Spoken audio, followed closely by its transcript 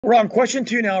We're on question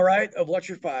 2 now, right, of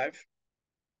lecture 5.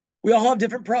 We all have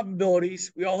different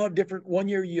probabilities. We all have different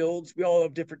 1-year yields. We all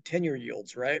have different 10-year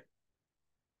yields, right?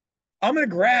 I'm going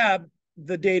to grab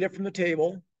the data from the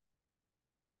table.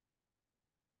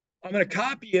 I'm going to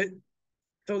copy it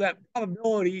so that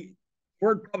probability,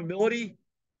 word probability,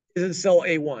 is in cell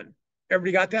A1.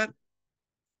 Everybody got that?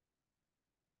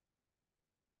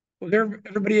 Was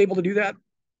everybody able to do that?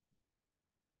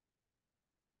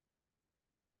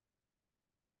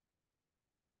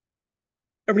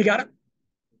 Everybody got it?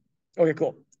 Okay,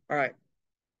 cool. All right.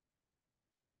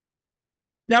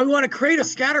 Now we want to create a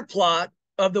scatter plot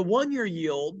of the 1-year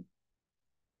yield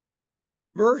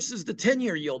versus the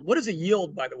 10-year yield. What is a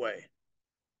yield, by the way?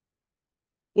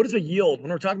 What is a yield?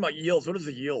 When we're talking about yields, what is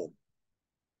a yield?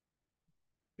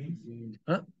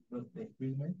 Huh?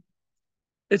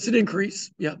 It's an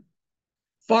increase. Yeah.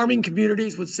 Farming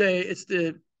communities would say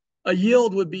a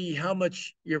yield would be how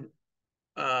much your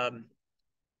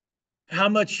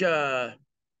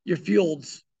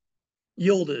fields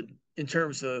yielded in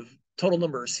terms of total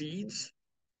number of seeds.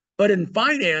 But in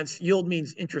finance, yield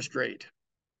means interest rate.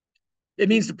 It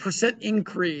means the percent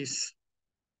increase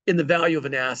in the value of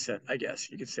an asset, I guess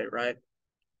you could say, right?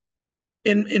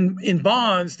 In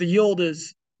bonds, the yield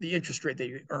is the interest rate that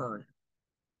you earn,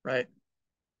 right?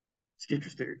 It's the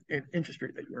interest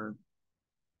rate that you earn.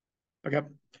 Okay.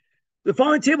 The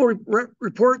following table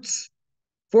reports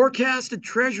forecasted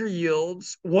treasury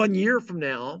yields 1 year from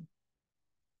now.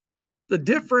 The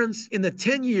difference in the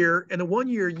 10-year and the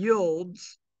 1-year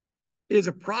yields is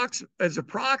a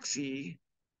proxy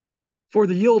for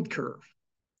the yield curve,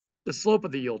 the slope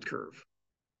of the yield curve.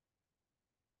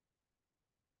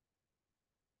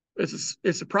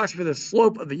 It's a proxy for the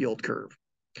slope of the yield curve.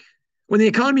 When the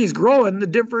economy is growing, the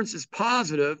difference is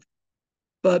positive,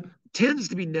 but tends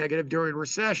to be negative during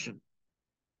recession.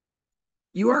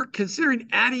 You are considering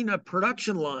adding a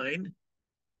production line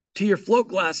to your float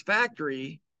glass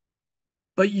factory,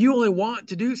 but you only want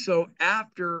to do so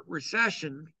after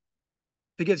recession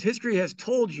because history has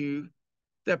told you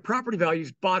that property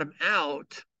values bottom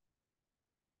out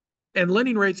and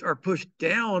lending rates are pushed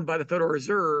down by the Federal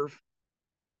Reserve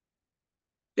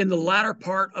in the latter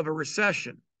part of a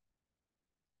recession.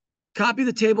 Copy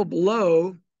the table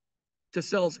below to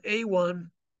cells A1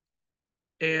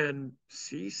 and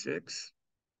C6.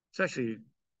 It's actually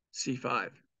C5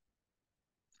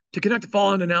 to conduct the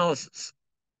following analysis,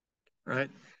 right?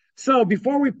 So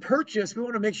before we purchase, we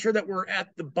want to make sure that we're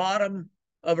at the bottom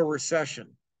of a recession.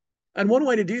 And one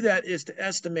way to do that is to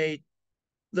estimate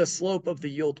the slope of the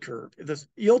yield curve. If the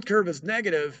yield curve is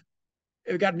negative,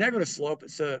 if it got a negative slope,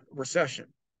 it's a recession.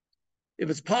 If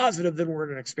it's positive, then we're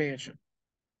in an expansion.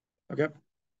 Okay.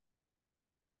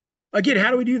 Again,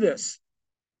 how do we do this?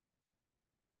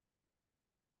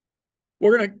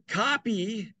 We're going to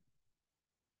copy,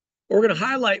 we're going to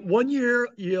highlight 1-year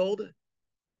yield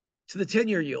to the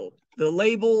 10-year yield, the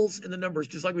labels and the numbers,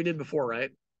 just like we did before,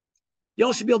 right?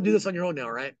 Y'all should be able to do this on your own now,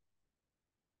 right?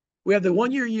 We have the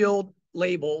 1-year yield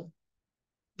label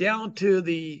down to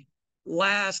the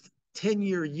last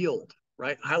 10-year yield,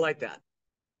 right? Highlight that.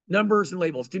 Numbers and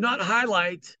labels. Do not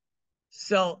highlight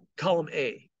cell column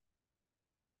A.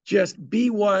 Just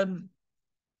B1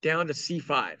 down to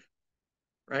C5,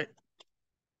 right?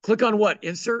 Click on what?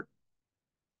 Insert.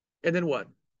 And then what?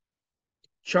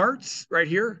 Charts right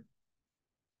here.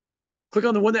 Click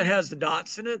on the one that has the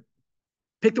dots in it.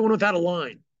 Pick the one without a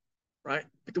line, right?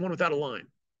 Pick the one without a line.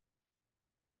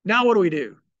 Now what do we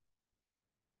do?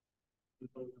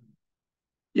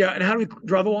 Yeah, and how do we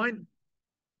draw the line?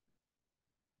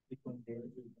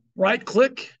 Right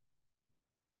click,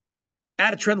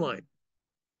 add a trend line.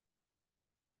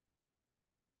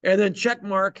 And then check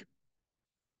mark,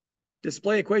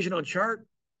 display equation on chart,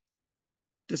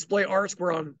 display R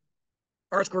square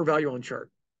value on chart,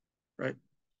 right?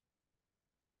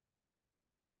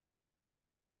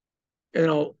 And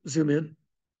I'll zoom in.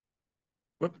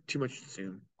 Whoop, too much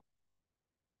zoom.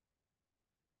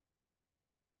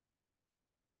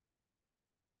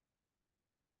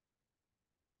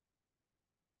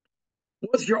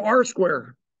 What's your R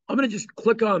square? I'm going to just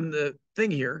click on the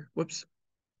thing here. Whoops.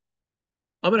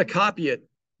 I'm going to copy it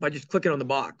by just clicking on the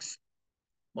box.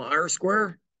 My R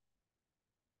square.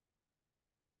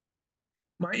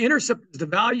 My intercept is the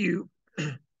value,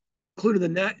 including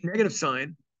the negative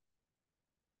sign.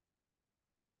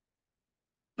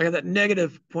 I got that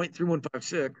negative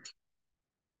 0.3156.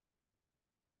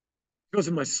 Goes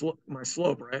in my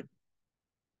slope, right?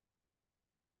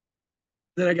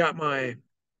 Then I got my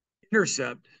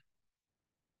intercept.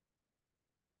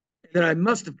 And then I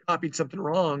must have copied something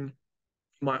wrong,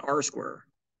 my R square.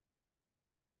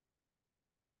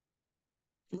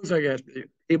 Looks like I got the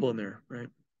table in there, right?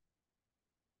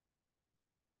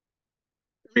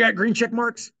 We got green check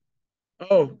marks.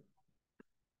 Oh,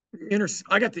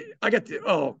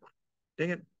 oh, dang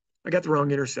it. I got the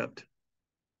wrong intercept.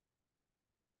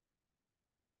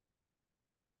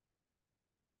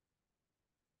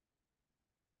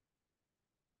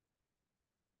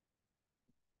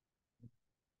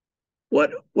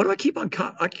 What do I keep on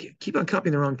I keep on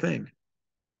copying the wrong thing.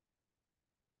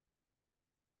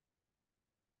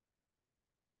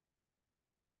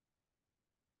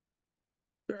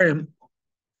 There I am.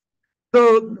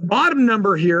 So the bottom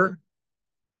number here,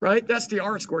 right? That's the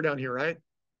R score down here, right?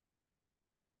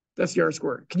 That's the R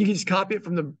score. Can you just copy it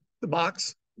from the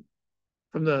box,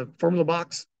 from the formula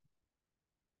box?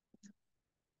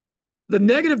 The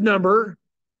negative number,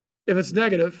 if it's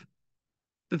negative,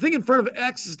 the thing in front of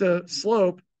X is the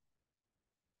slope,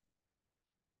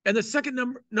 and the second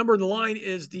number in the line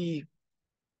is the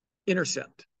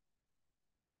intercept.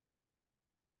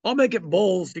 I'll make it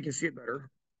bold so you can see it better.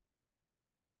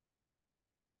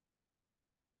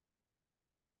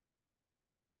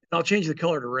 I'll change the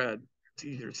color to red. It's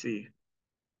easier to see.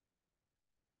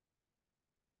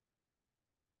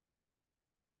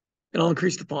 And I'll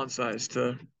increase the font size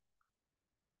to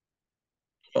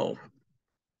 12.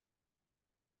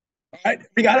 All right,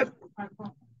 we got it.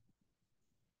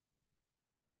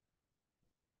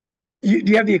 Do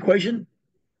you have the equation?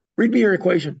 Read me your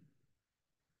equation.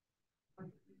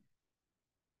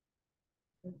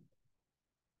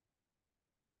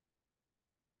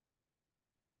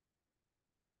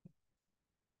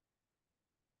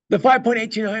 The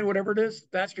 5.829, whatever it is,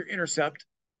 that's your intercept.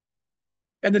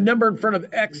 And the number in front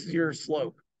of X is your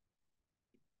slope.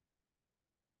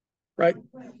 Right?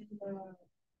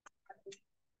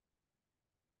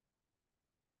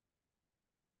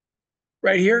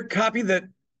 Right here, copy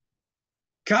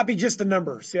just the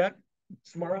number. See that?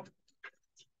 Samara?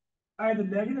 I have the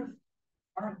negative.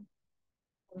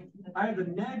 I have the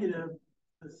negative,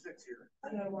 the 6 here.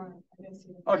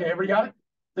 Okay, everybody got it?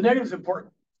 The negative is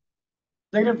important.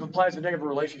 Negative implies a negative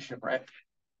relationship, right?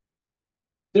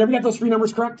 Did everybody get those three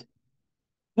numbers correct?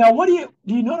 Now, do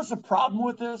you notice a problem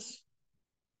with this?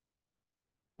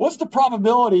 What's the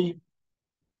probability?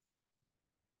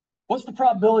 What's the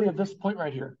probability of this point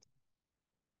right here?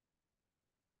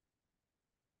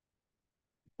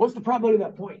 What's the probability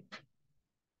of that point?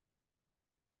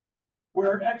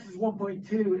 Where X is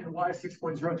 1.2 and Y is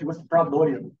 6.02, what's the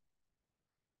probability of it?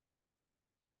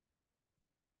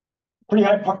 Pretty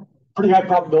high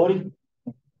probability,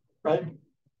 right?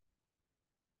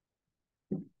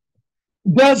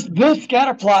 Does this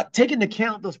scatter plot take into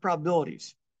account those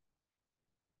probabilities?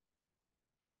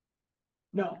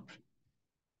 No.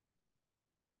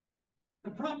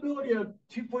 The probability of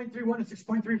 2.31 and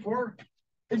 6.34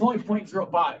 is only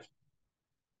 0.05.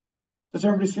 Does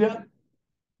everybody see that?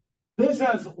 This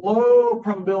has low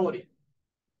probability.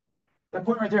 That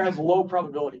point right there has low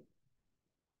probability.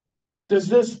 Does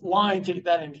this line take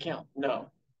that into account? No.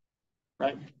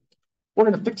 Right? We're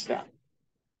going to fix that.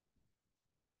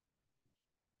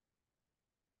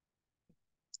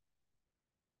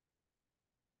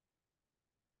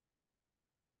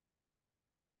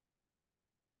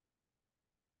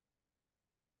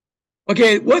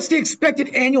 Okay, what's the expected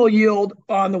annual yield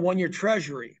on the 1-year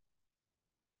treasury?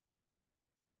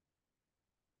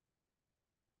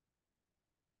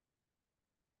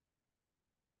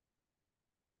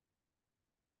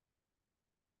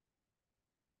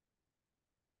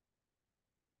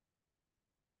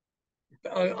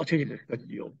 I'll tell you the expected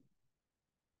yield.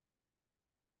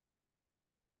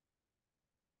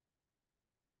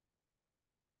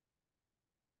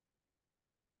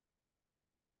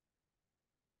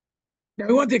 Now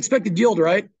we want the expected yield,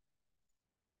 right?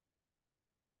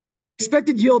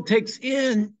 Expected yield takes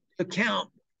in account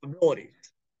probabilities.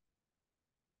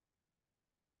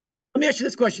 Let me ask you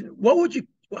this question.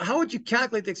 How would you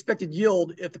calculate the expected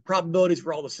yield if the probabilities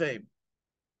were all the same?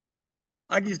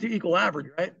 I can just do equal average,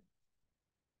 right?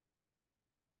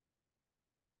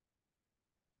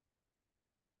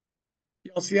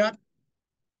 You all see that?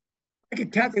 I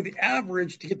could calculate the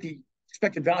average to get the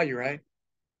expected value, right?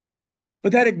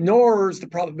 But that ignores the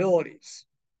probabilities,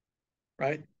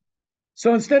 right?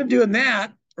 So instead of doing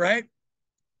that, right,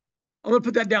 I'm going to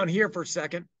put that down here for a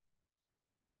second.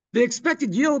 The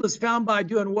expected yield is found by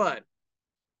doing what?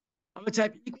 I'm going to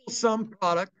type equal sum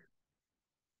product.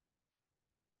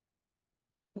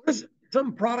 What does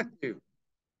sum product do?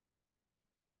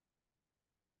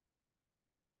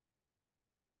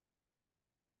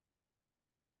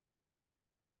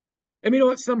 And you know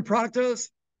what sum product does?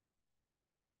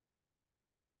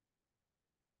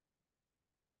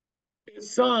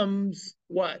 sums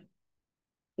what?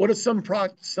 What does some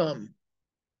product sum?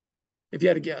 If you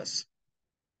had to guess.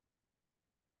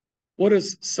 What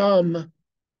is some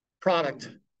product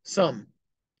sum?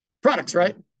 Products,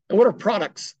 right? And what are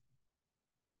products?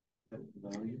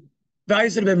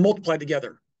 Values that have been multiplied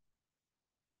together.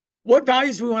 What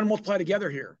values do we want to multiply together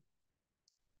here?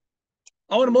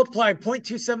 I want to multiply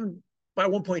 0.27 by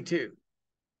 1.2.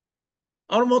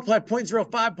 I want to multiply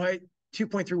 0.05 by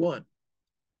 2.31.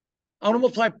 I want to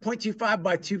multiply 0.25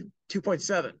 by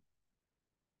 2.7.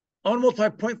 I want to multiply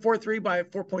 0.43 by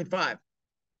 4.5.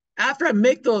 After I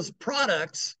make those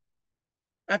products,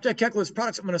 after I calculate those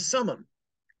products, I'm going to sum them.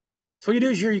 So what you do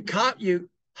is you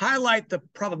highlight the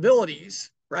probabilities,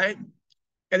 right?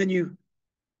 And then you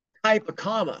type a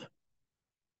comma.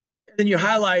 And then you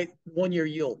highlight 1-year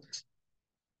yields,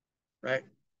 right?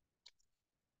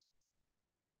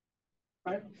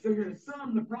 Right? So you're going to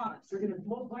sum the products. You're going to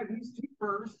multiply these two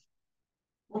first,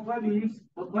 multiply these,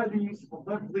 multiply these,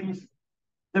 multiply these.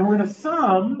 Then we're going to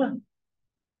sum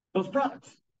those products.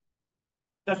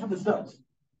 That's what this does.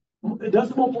 It does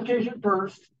the multiplication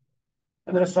first,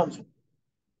 and then it sums them.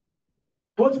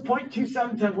 What's 0.27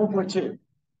 times 1.2?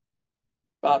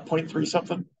 About 0.3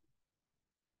 something.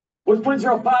 What's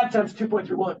 0.05 times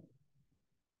 2.31?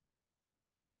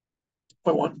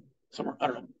 0.1, somewhere, I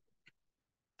don't know.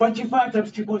 0.25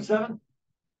 times 2.7.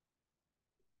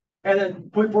 And then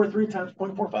 0.43 times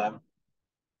 0.45.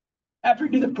 After we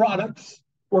do the products,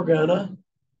 we're gonna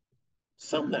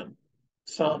sum them.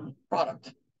 Sum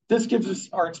product. This gives us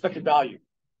our expected value.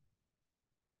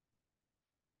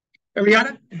 Have we got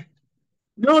it?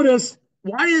 Notice,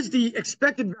 why is the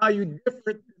expected value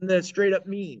different than the straight up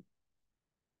mean?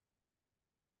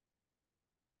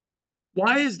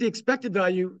 Why is the expected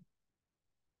value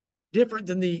different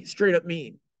than the straight up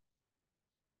mean?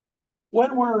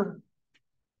 When we're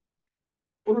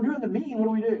doing the mean,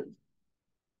 what do?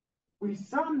 We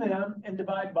sum them and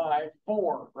divide by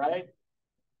 4, right?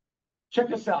 Check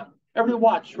this out. Everybody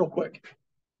watch real quick.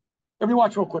 Everybody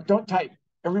watch real quick. Don't type.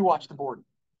 Everybody watch the board.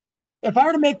 If I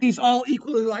were to make these all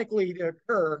equally likely to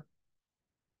occur,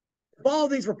 if all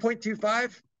of these were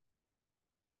 0.25,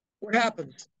 what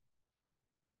happens?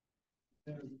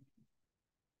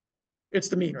 It's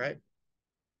the mean, right?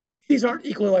 These aren't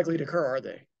equally likely to occur, are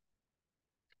they?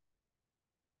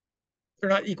 They're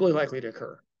not equally likely to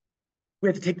occur. We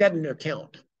have to take that into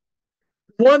account.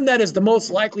 One that is the most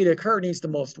likely to occur needs the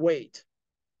most weight.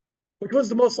 Which one's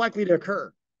the most likely to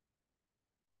occur?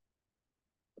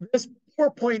 This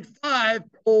 4.5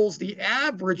 pulls the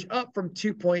average up from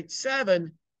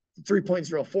 2.7 to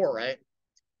 3.04, right?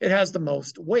 It has the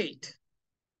most weight.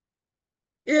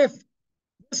 If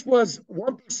this was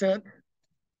 1%,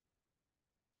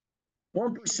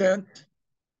 1%,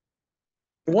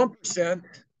 1%,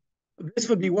 this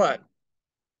would be what?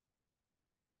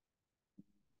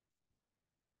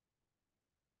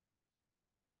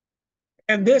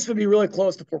 And this would be really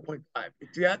close to 4.5. You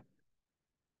see that?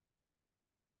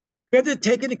 We have to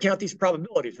take into account these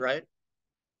probabilities, right?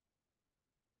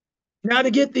 Now,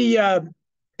 to get the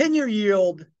 10-year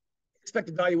yield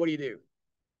expected value, what do?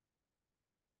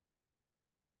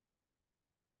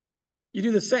 You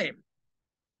do the same,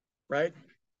 right?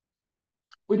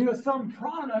 We do a sum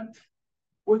product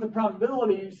with the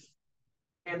probabilities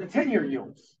and the 10-year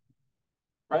yields,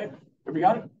 right? Have we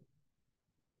got it?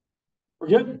 We're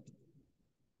good?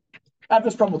 After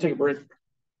this problem, we'll take a break.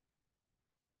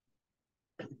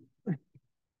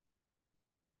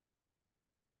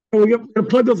 We're going to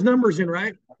plug those numbers in,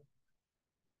 right?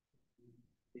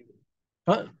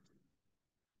 Huh?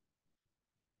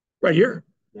 Right here.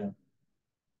 Yeah.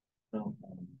 No.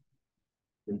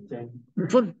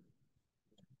 Which one?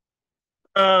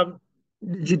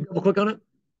 Did you double click on it?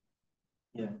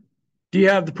 Yeah. Do you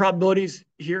have the probabilities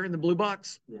here in the blue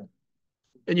box? Yeah.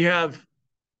 And you have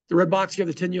the red box, you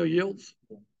have the 10-year yields?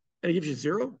 Yeah. And it gives you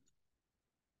 0?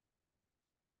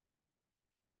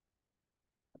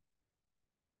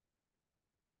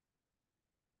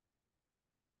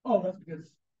 Oh, that's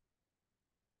because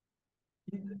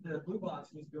the blue box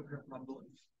needs to be over here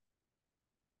probabilities.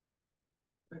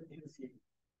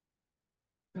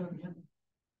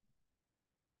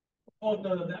 Oh,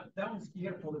 no, that one's, you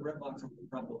got to pull the red box up with the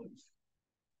probabilities.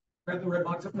 Grab the red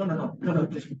box up. No.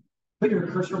 Just put your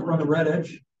cursor over on the red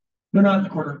edge. No, not in the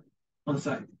corner, on the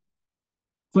side.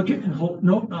 Click it and hold,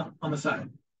 no, not on the side.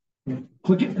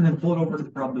 Click it and then pull it over to the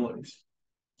probabilities.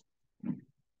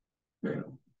 There you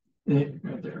go.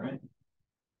 Right there, right?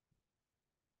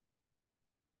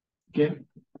 Okay.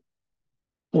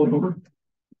 Pull it over.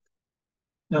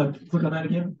 Now click on that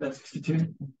again. That's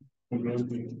 62.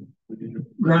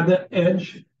 Grab that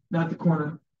edge, not the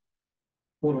corner.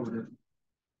 Hold over there.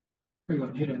 There you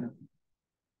go. Hit in.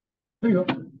 There you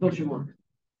go. Don't you work.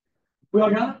 We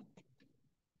all got it?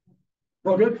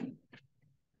 All good?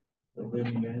 The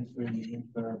living answer is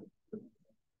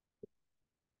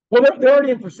Well, they're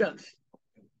already in percents.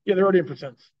 Yeah, they're already in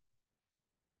percents.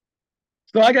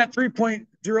 So I got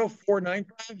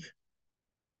 3.0495.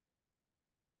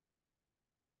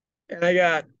 And I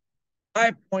got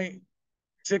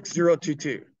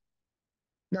 5.6022.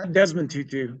 Not Desmond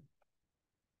 22.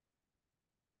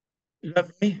 Is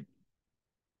that funny?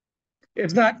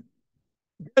 It's not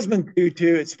Desmond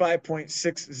 22, it's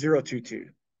 5.6022.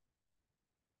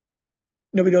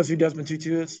 Nobody knows who Desmond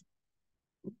 22 is?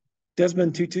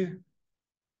 Desmond Tutu?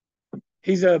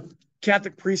 He's a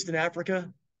Catholic priest in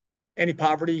Africa,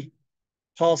 anti-poverty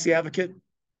policy advocate,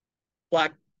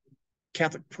 Black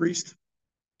Catholic priest.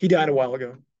 He died a while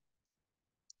ago.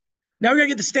 Now we got to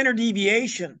get the standard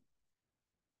deviation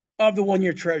of the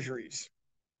 1-year treasuries.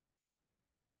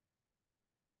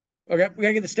 Okay, we got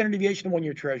to get the standard deviation of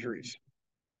 1-year treasuries.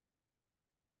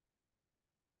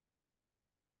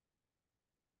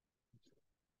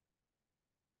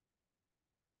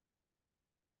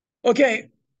 Okay,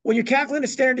 when you're calculating a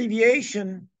standard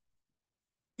deviation,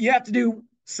 you have to do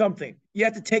something. You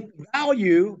have to take the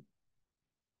value.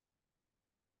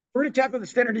 We're going to calculate the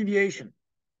standard deviation.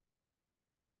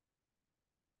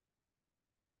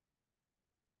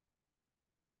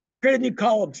 Create new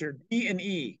columns here, D and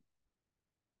E.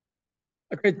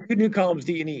 I create 2 new columns,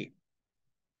 D and E.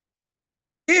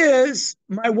 Is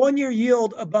my 1-year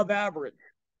yield above average?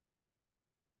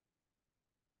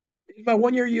 Is my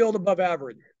 1-year yield above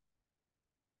average?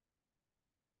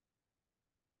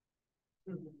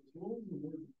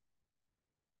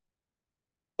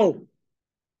 Oh,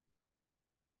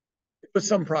 it was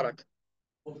some product.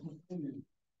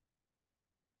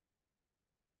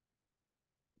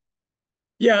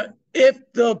 Yeah, if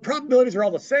the probabilities are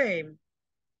all the same,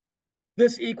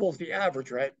 this equals the average,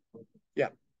 right? Yeah.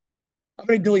 I'm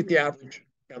going to delete the average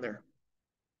down there.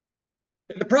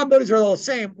 If the probabilities are all the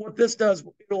same, what this does,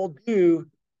 it'll do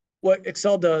what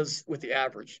Excel does with the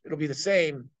average. It'll be the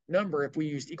same number if we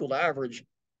used equal to average,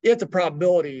 if the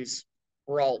probabilities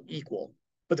were all equal.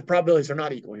 But the probabilities are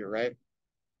not equal here, right?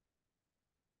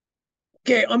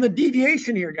 Okay, on the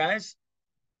deviation here, guys,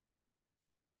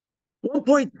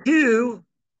 1.2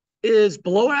 is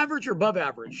below average or above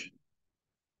average?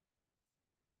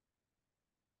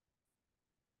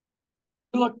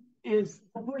 Look, is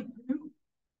 1.2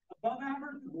 above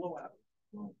average or below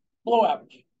average? Below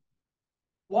average.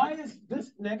 Why is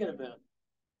this negative then?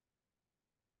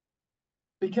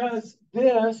 Because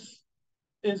this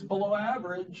is below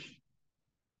average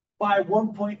by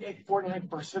 1.849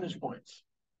 percentage points.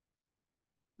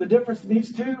 The difference in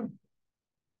these two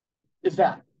is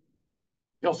that.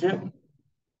 You'll see it?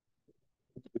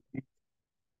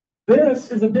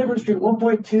 This is the difference between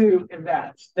 1.2 and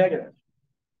that. It's negative.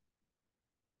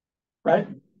 Right?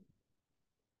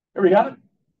 Here we got it?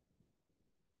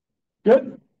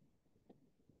 Good?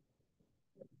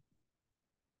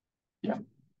 Yeah.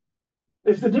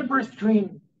 It's the difference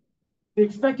between the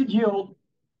expected yield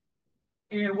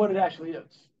and what it actually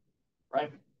is.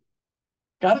 Right?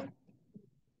 Got it?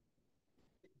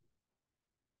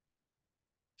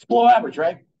 It's below average,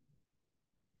 right?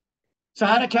 So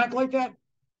how to calculate that?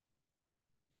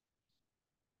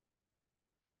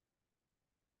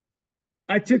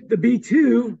 I took the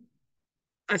B2,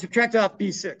 I subtracted off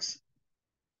B6,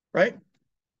 right?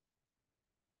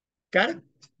 Got it?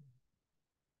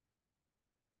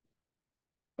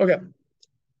 Okay.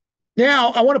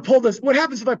 Now I want to pull this. What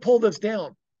happens if I pull this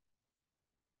down?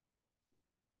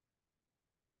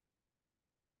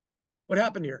 What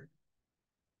happened here?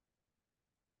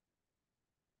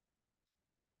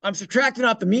 I'm subtracting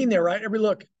off the mean there, right? Everybody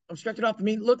look. I'm subtracting off the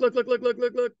mean. Look. Look.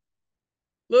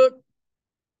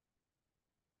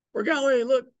 Borgali,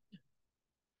 look.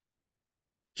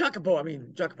 Jacopo.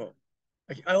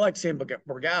 I like saying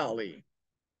Borgali.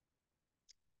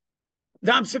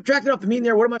 Now I'm subtracting off the mean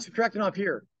there. What am I subtracting off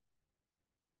here?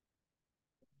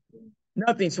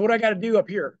 Nothing. So what do I got to do up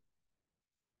here?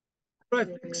 How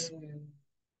do I fix? How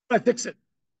do I fix it?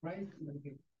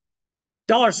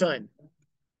 Dollar sign.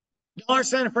 Dollar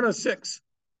sign in front of the 6.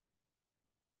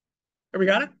 There we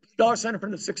got it? Dollar sign in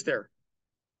front of the 6 there.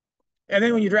 And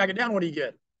then when you drag it down, what do you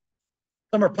get?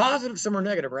 Some are positive, some are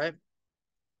negative, right?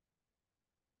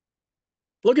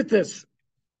 Look at this.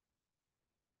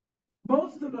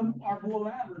 Most of them are below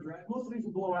average, right? Most of these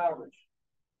are below average.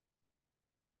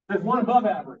 There's one above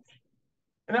average.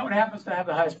 And that one happens to have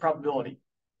the highest probability.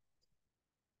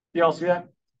 You all see that?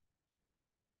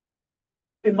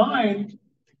 In mine,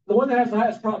 the one that has the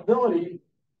highest probability,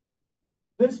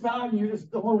 This value is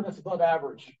the one that's above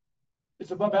average. It's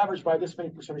above average by this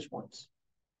many percentage points.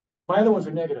 My other ones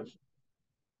are negative,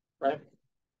 right?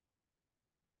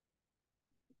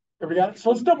 Everybody got it? So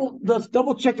let's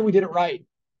double check that we did it right.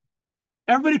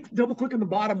 Everybody double click on the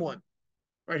bottom one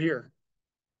right here.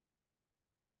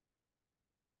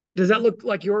 Does that look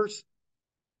like yours?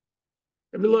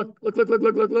 Everybody look.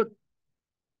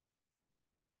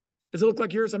 Does it look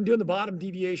like yours? I'm doing the bottom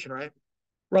deviation, right?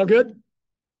 We're all good?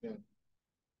 Yeah.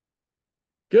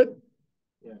 Good?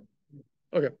 Yeah.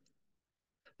 Okay.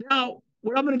 Now,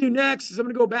 what I'm going to do next is I'm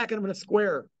going to go back and I'm going to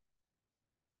square.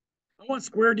 I want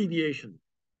square deviation.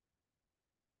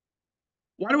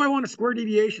 Why do I want a square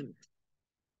deviation?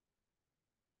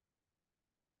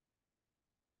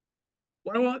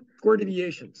 Why do I want square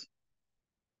deviations?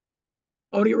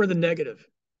 I want to get rid of the negative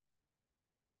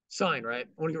sign, right?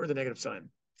 I want to get rid of the negative sign.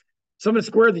 So I'm going to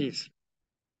square these.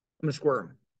 I'm going to square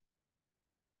them.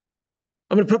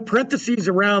 I'm going to put parentheses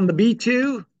around the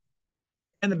B2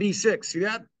 and the B6. See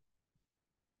that? I'm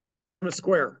going to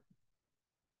square.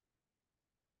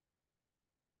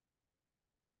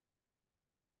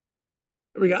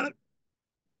 We got it?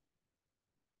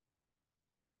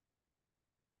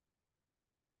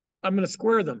 I'm going to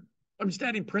square them. I'm just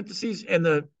adding parentheses and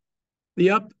the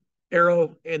up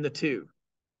arrow and the 2.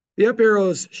 The up arrow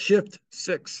is shift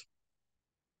 6.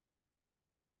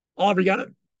 Oliver, you got it?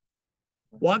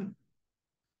 1.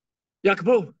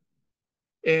 Jacopo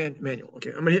and Manuel.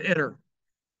 Okay, I'm going to hit enter.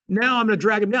 Now I'm going to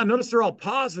drag them down. Notice they're all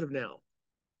positive now.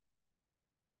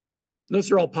 Notice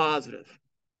they're all positive.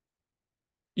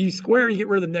 You square, you get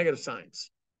rid of the negative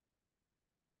signs.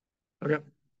 Okay.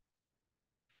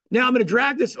 Now I'm going to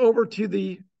drag this over to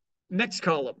the next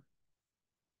column.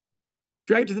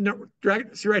 Drag it to the number. Drag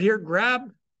it. See right here. Grab.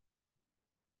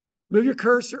 Move your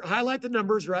cursor. Highlight the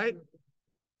numbers. Right.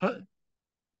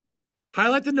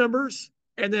 Highlight the numbers,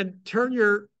 and then turn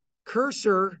your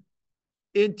cursor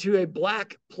into a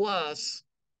black plus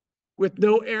with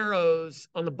no arrows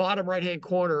on the bottom right-hand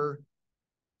corner.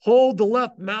 Hold the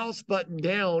left mouse button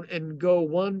down and go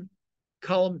 1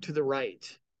 column to the right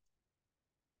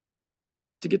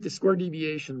to get the square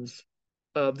deviations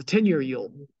of the 10-year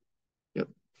yield. Yep.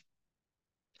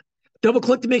 Double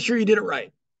click to make sure you did it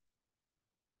right.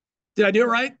 Did I do it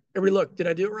right? Everybody look, did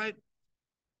I do it right?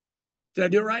 Did I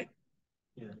do it right?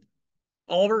 Yeah.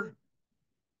 Oliver?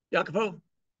 Jacopo?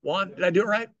 Juan, did I do it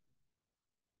right?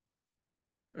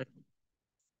 Right.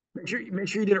 Make sure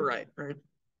you did it right, right?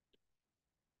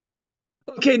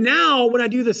 Okay, now when I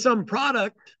do the sum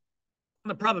product on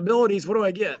the probabilities, what do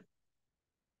I get?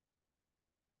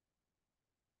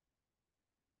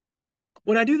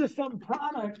 When I do the sum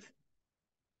product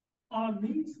on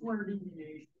these square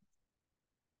deviations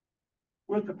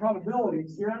with the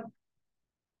probabilities, yeah,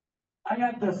 I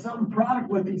got the sum product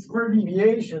with these square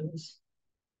deviations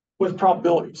with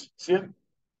probabilities. See it?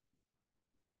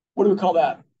 What do we call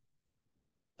that?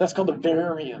 That's called the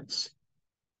variance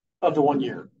of the 1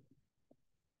 year.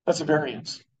 That's a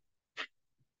variance.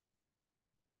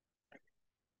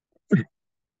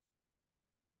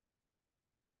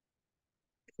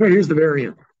 Here's the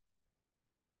variance.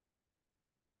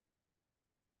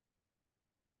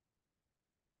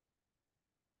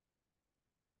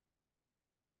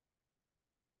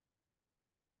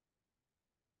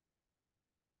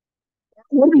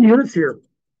 What are the units here?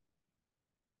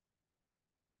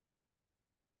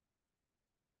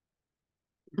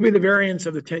 It could be the variance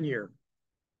of the 10-year.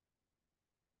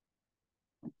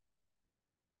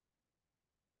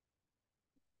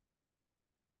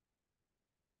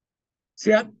 See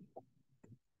that?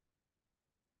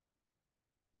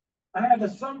 I have the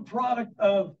sum product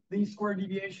of these square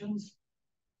deviations,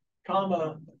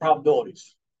 comma,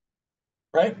 probabilities,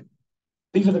 right?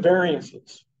 These are the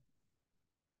variances.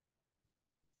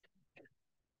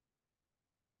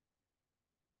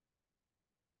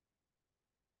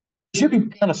 It should be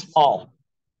kind of small.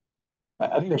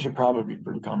 I think they should probably be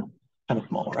pretty kind of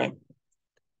small, right?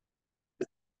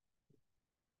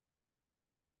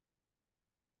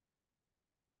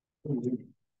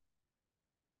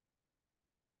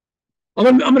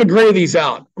 I'm gonna gray these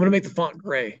out. I'm gonna make the font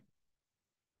gray.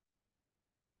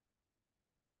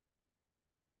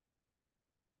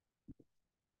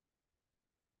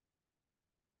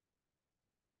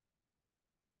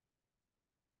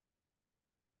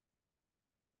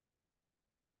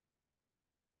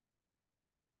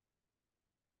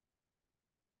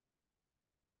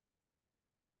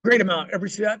 Grayed them out.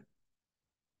 Everybody see that?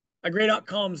 I grayed out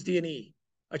columns D and E.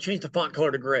 I changed the font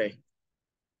color to gray.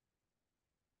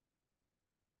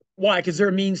 Why? Because they're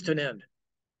a means to an end.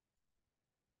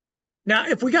 Now,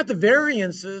 if we got the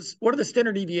variances, what are the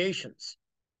standard deviations?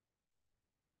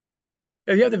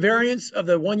 If you have the variance of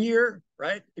the 1 year,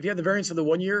 right? If you have the variance of the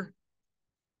 1 year,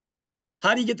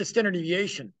 how do you get the standard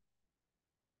deviation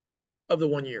of the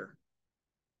 1 year?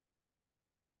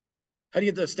 How do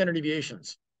you get the standard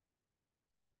deviations?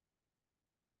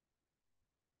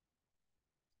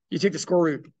 You take the square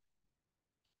root.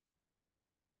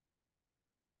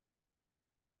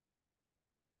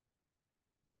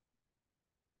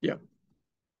 Yeah.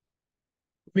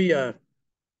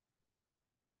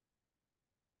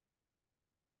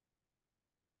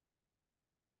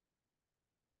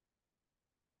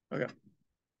 Okay.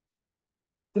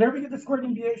 Did everybody get the square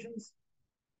deviations?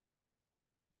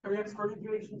 Everybody have square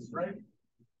deviations, right?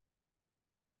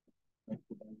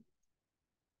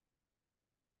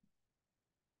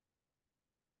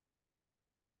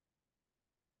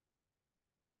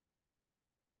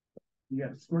 You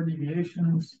got square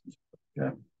deviations.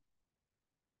 Yeah.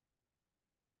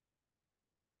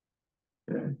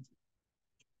 Okay.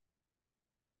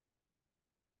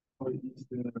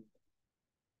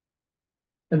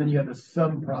 And then you have the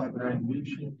sum product, right?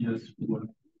 Yes.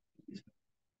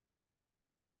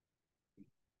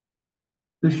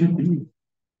 This should be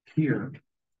here.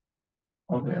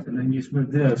 Okay, and then you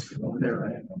smooth this over there,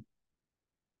 right?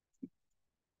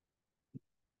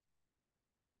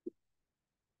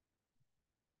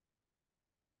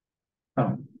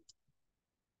 Oh.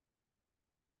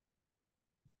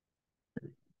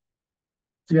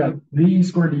 So yeah, these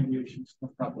square deviations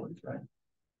of probabilities, right?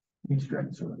 These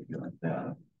directions are going to go like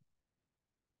that.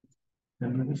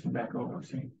 Then move this one back over,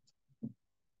 see?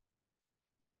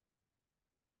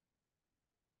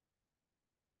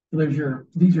 So there's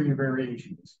these are your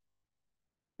variations,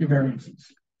 your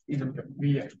variances. These are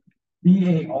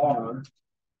VAR,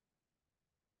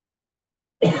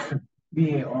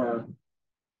 VAR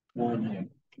 1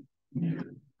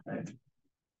 year, right?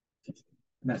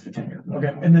 And that's the 10 year.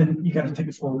 Okay, and then you got to take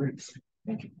the square roots.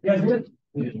 Thank you. You guys good?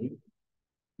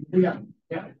 Yeah.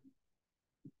 Yeah.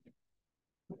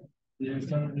 There's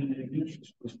not many deviations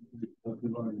supposed to be of the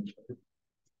variance, right?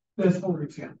 There's square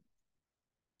roots, yeah.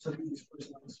 So these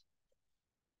first ones.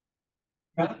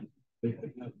 Got it?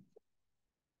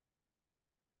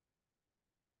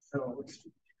 So let's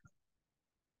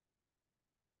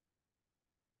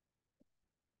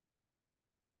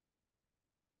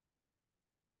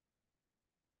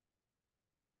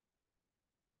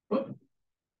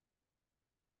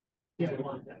yeah, I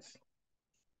want this.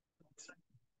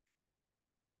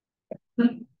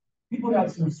 People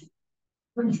got some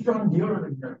pretty strong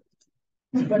deodorant here.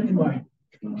 It's affecting my.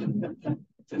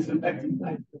 It's affecting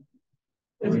my.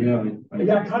 It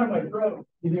got caught in my throat.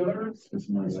 The deodorant. It's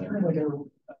kind of like a.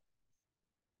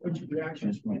 What's your reaction?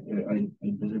 I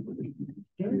visit with it.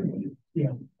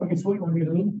 Yeah. Okay, so what you want me to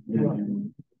do? Yeah.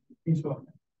 He's going.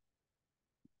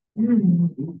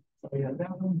 So yeah,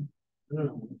 that one.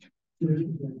 We're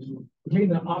taking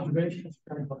the observations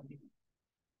kind of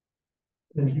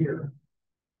then here.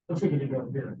 Let's look at it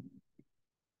over here.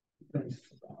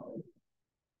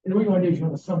 And what you want to do is you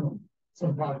want to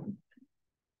some product.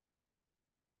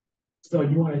 So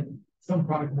you want some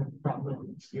product with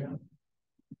probabilities, yeah.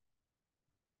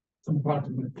 Some product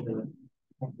with the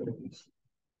probabilities.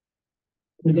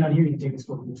 Then down here you take this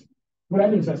one. What I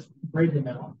do is I grade them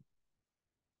out.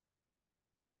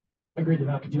 I grade them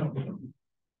out because you don't need them.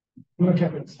 You don't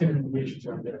have standard deviations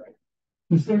right there, right?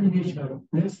 The standard deviation of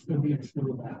this will be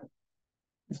excluded that.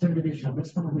 The standard deviation of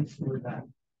this one will be excluded that.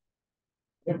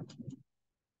 Yep.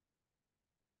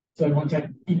 So I want to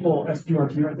type equal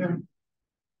SQRT right there.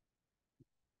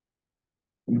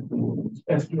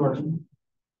 SQRT.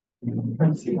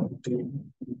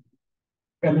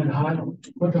 And then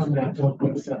click on that to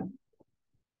put the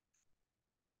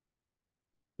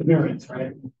variance,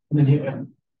 right? And then hit enter.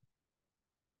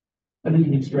 And then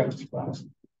you can stretch this class.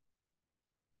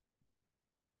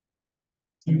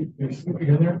 You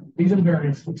there? These are the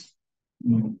variances.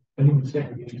 And then the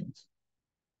standard deviations.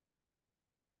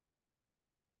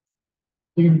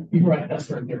 You can write S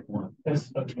right there for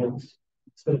S of yields.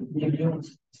 So the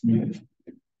yields. Yeah.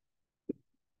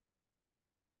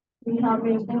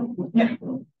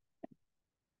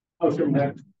 Oh, so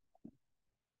that.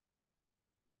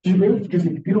 Do you move because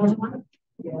the computer wasn't working?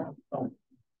 Yeah. Oh.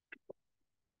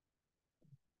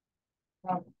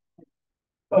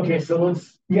 Okay, so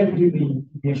you got to do the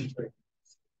deviations rate.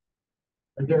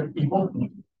 Are there equal?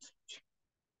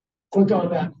 Click on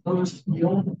that first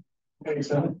yield. Okay,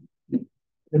 so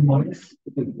then minus.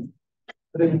 But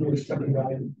then you do a second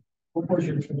value. What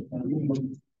portion is going to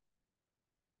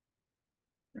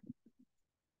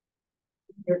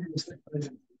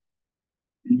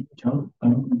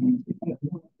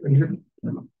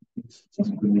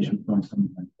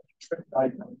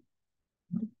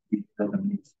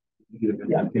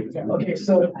Yeah. Okay,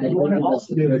 so you want to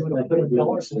also do is put a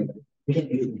dollar sign.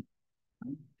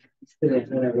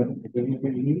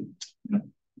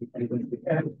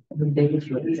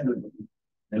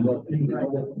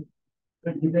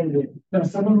 No,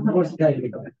 someone forced that.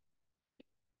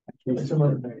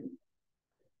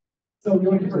 So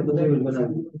you're looking for the day when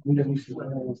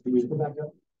go back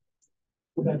up.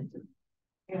 Go back.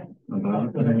 Yeah. I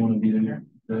don't want to be there.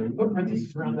 Put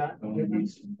parentheses around that.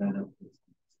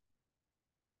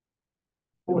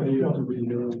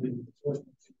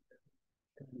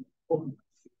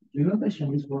 You know that she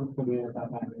was working for me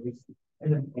about my race. And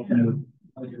then.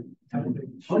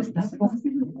 Oh, is that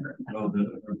possible? Oh,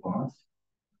 her boss.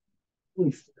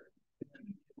 Please.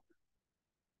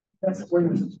 That's where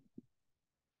you.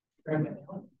 And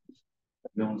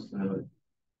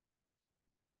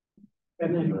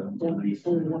then only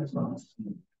one is lost.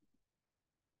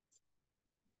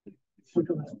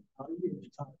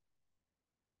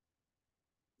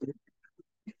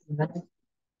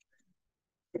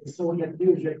 So what you have to do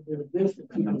is you have to do this.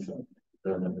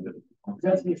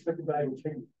 That's the expected value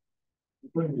change. You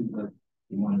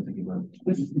wanted to give up.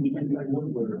 This is the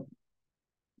one word.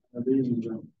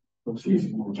 So she's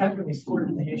calculating scored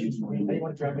in the issues for you. They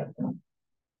want to drag that down.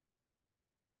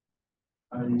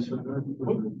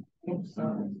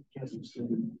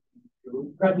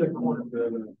 Grab the corner.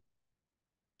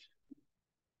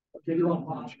 Okay, you're on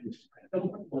pause. So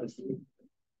what I'm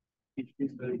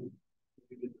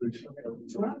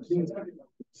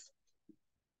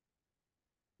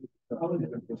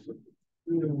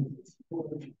doing is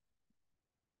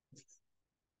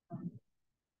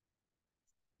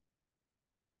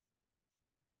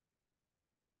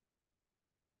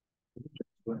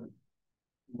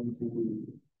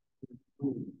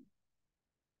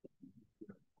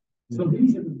so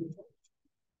these are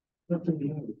nothing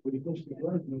behind it. When you push the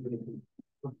blood,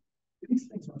 these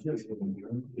things are just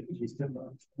if you step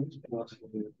up, that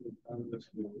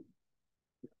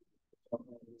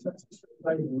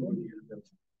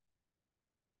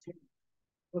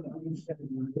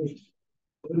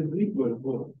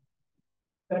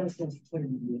is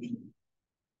deviation.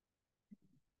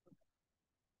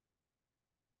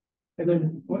 And then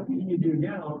what you do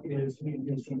now is you need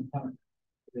to get some time.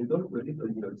 They don't really do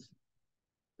this.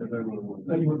 No,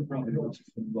 you wouldn't probably know.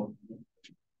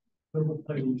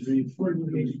 For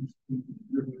deviations,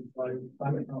 by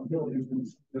accountability,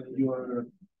 That you are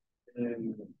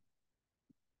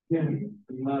yeah.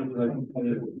 not like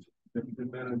the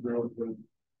manager of the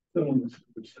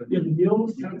Yeah, the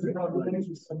yields times the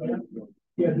probabilities.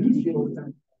 Yeah, these yields.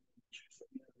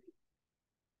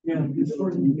 Yeah, these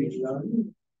sort of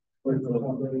deviations. Or the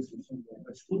probabilities or something.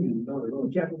 Excluding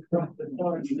the capital crop, the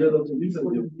large. These are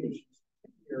the deviations.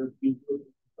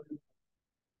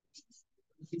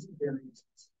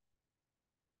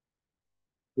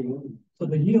 So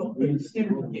the yield is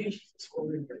standard deviation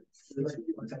scoring rate.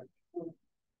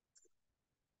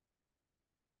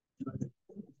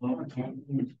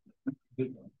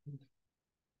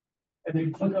 And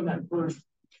then click on that first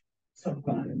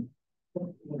subline.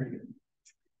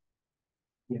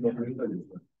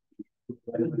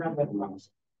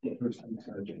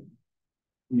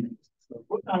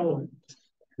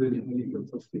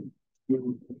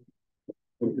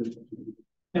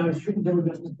 Now it shouldn't do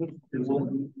it.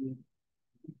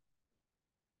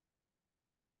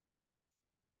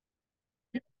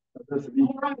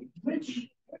 All right, which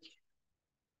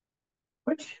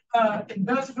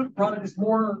investment product is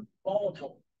more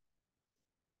volatile?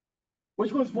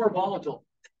 Which one's more volatile?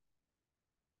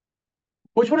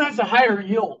 Which one has the higher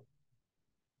yield?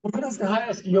 Which one has the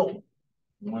highest yield?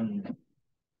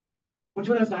 Which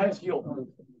one has the highest yield?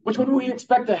 Which one do we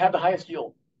expect to have the highest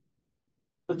yield?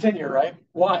 The 10-year, right?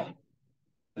 Why?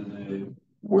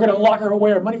 We're going to lock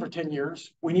away our money for 10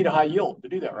 years. We need a high yield to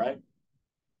do that, right?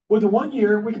 With the 1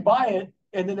 year, we can buy it,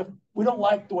 and then if we don't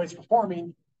like the way it's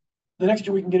performing, the next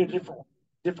year we can get a different.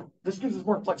 This gives us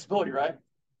more flexibility, right?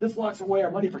 This locks away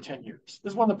our money for 10 years.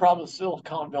 This is one of the problems with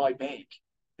Silicon Valley Bank.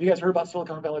 Have you guys heard about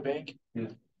Silicon Valley Bank? Yeah.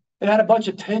 It had a bunch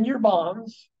of 10-year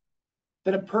bonds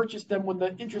that had purchased them when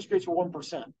the interest rates were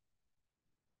 1%.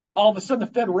 All of a sudden, the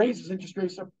Fed raises interest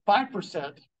rates to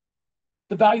 5%.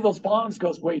 The value of those bonds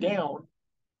goes way down,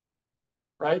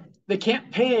 right? They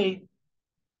can't pay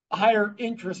a higher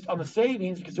interest on the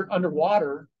savings because they're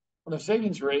underwater on their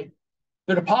savings rate.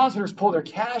 Their depositors pull their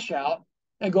cash out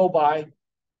and go buy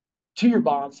 2-year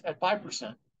bonds at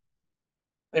 5%.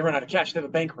 They run out of cash. They have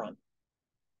a bank run,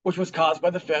 which was caused by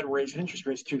the Fed raising interest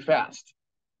rates too fast,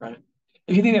 right?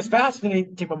 If you think that's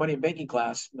fascinating, take my money in banking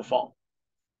class in the fall.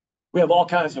 We have all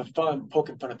kinds of fun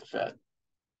poking fun at the Fed.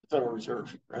 Federal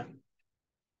Reserve, right?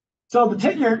 So the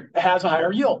 10-year has a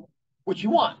higher yield, which you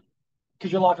want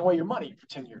because you're locking away your money for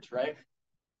 10 years, right?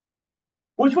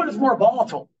 Which one is more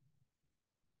volatile?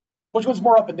 Which one's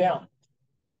more up and down?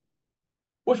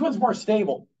 Which one's more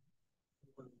stable?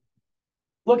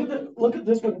 Look at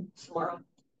this one, Samara.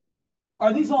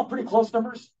 Are these all pretty close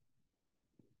numbers?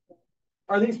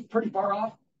 Are these pretty far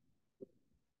off?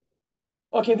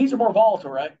 Okay, these are more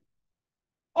volatile, right?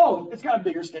 Oh, it's got a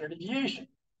bigger standard deviation.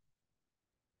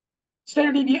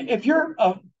 Standard deviation, if you're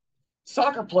a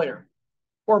soccer player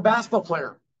or a basketball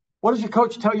player, what does your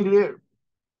coach tell you to do?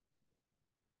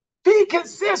 Be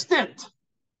consistent.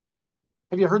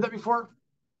 Have you heard that before?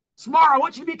 Samara, I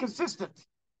want you to be consistent.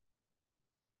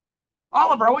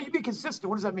 Oliver, I want you to be consistent.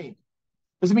 What does that mean?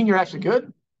 Does it mean you're actually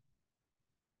good?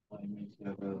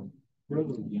 You're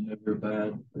never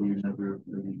bad, but you're never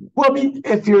really good. Well, I mean,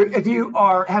 if you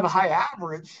have a high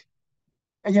average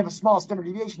and you have a small standard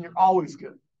deviation, you're always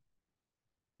good.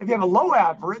 If you have a low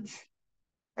average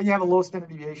and you have a low standard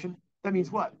deviation, that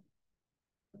means what?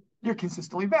 You're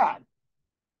consistently bad.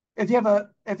 If you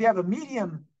have a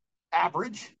medium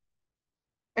average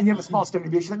and you have a small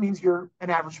standard deviation, that means you're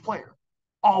an average player.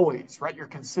 Always, right? You're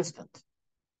consistent,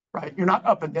 right? You're not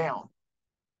up and down.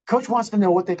 Coach wants to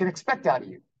know what they can expect out of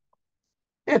you.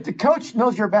 If the coach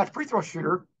knows you're a bad free throw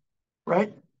shooter,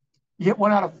 right? You get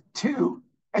 1 out of 2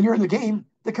 and you're in the game,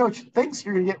 the coach thinks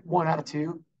you're going to get 1 out of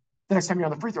 2 the next time you're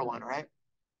on the free throw line, right?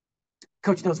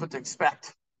 Coach knows what to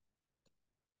expect.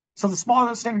 So the smaller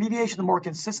the standard deviation, the more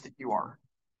consistent you are.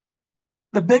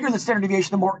 The bigger the standard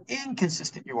deviation, the more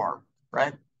inconsistent you are,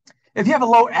 right? If you have a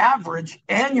low average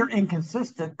and you're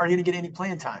inconsistent, are you going to get any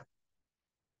playing time?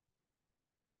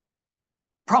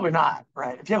 Probably not,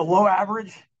 right? If you have a low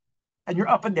average and you're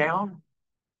up and down,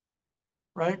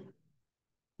 right?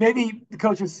 Maybe the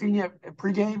coach has seen you at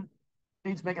pregame.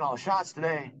 He's making all the shots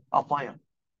today. I'll play him.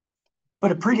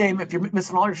 But at pregame, if you're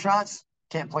missing all your shots,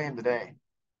 can't play him today.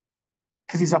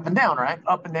 Because he's up and down, right?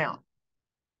 Up and down.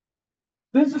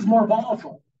 This is more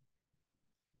volatile.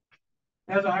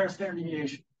 It has a higher standard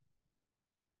deviation.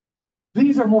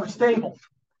 These are more stable.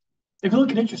 If you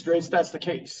look at interest rates, that's the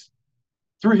case.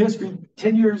 Through history,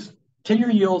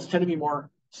 10-year yields tend to be more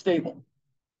stable.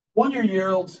 1-year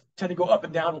yields tend to go up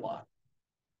and down a lot.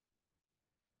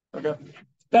 Okay.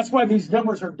 That's why these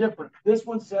numbers are different. This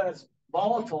one says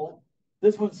volatile.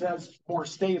 This one says more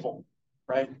stable,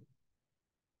 right?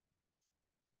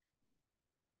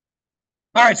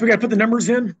 All right, so we got to put the numbers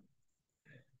in.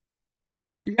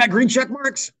 You got green check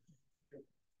marks?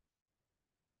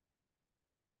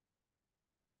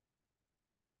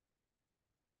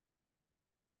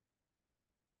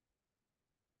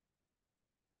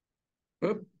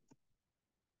 Oop.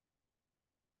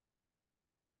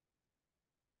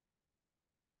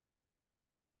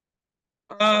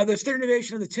 The standard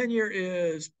deviation of the 10-year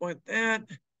is point that.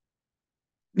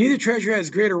 Neither treasury has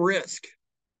greater risk.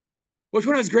 Which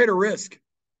one has greater risk?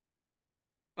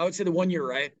 I would say the 1-year,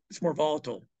 right? It's more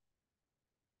volatile,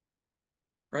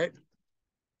 right?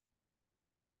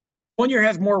 1-year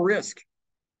has more risk.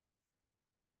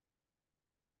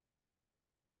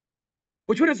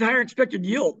 Which one has the higher expected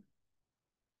yield?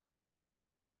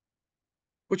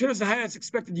 Which one has the highest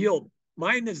expected yield?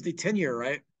 Mine is the 10-year,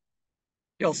 right?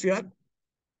 Y'all see that?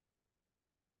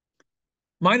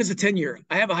 Mine is the 10-year.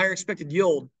 I have a higher expected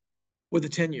yield with the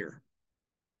 10-year.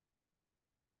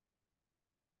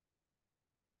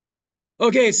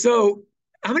 Okay, so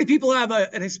how many people have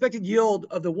an expected yield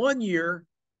of the 1-year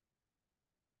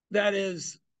that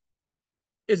is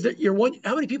that your one?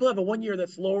 How many people have a 1-year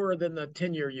that's lower than the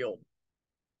 10-year yield?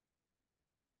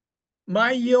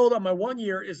 My yield on my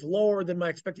 1-year is lower than my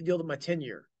expected yield on my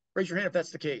 10-year. Raise your hand if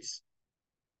that's the case.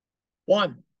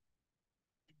 1.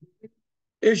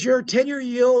 Is your 10-year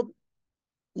yield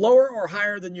lower or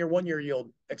higher than your 1-year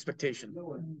yield expectation?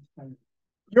 Lower.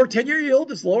 Your 10-year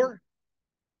yield is lower?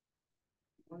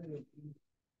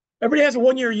 Everybody has a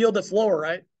 1-year yield that's lower,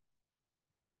 right?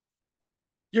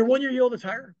 Your 1-year yield is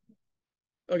higher?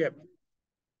 Okay.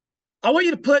 I want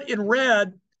you to put in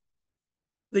red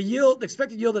the yield, the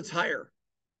expected yield that's higher.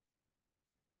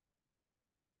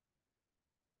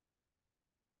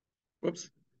 Whoops,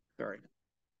 sorry.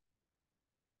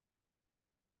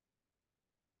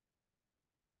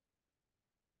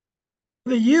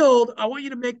 The yield, I want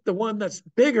you to make the one that's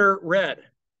bigger red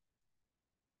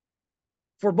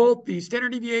for both the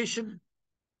standard deviation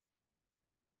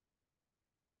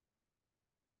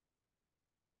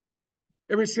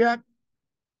everybody see that?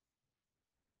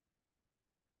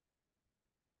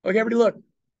 Okay, everybody look.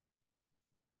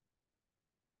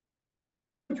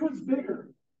 Which one's bigger?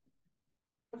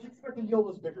 Which expected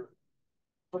yield is bigger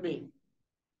for me?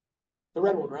 The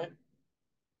red one, right?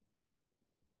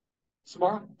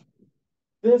 Smart.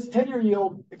 This 10-year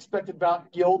yield, expected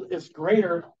yield is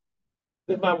greater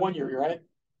than my 1 year, right?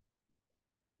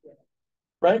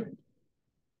 Right?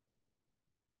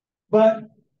 But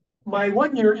my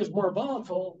 1 year is more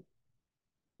volatile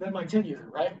than my 10-year,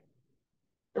 right?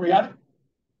 Here we got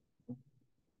it.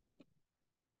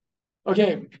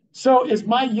 Okay, so is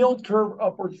my yield curve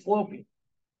upward sloping?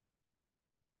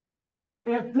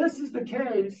 If this is the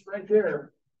case right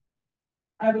there,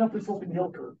 I have an upward sloping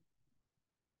yield curve.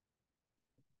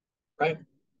 Right?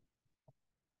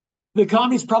 The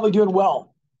economy is probably doing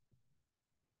well.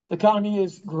 The economy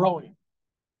is growing,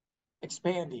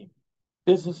 expanding.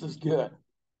 Business is good.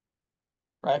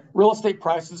 Right? Real estate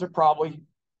prices are probably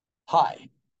high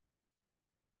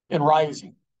and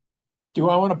rising. Do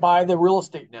I want to buy the real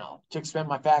estate now to expand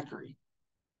my factory?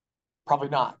 Probably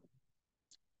not.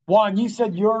 Juan, you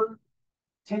said your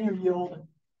 10-year yield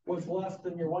was less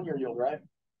than your 1 year yield, right?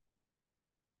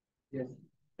 Yes.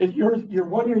 If your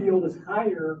 1 year yield is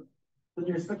higher than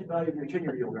your expected value of your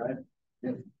 10-year yield, right?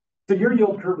 Yes. So your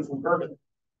yield curve is inverted.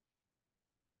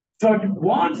 So in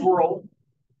Juan's world,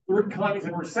 the economy is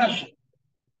in recession.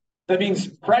 That means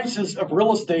prices of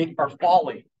real estate are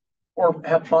falling or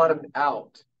have bottomed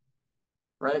out,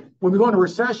 right? When we go into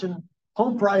recession,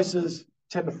 home prices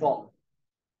tend to fall.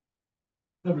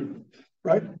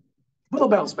 Right? But they'll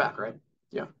bounce back, right?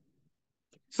 Yeah.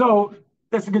 So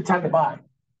that's a good time to buy.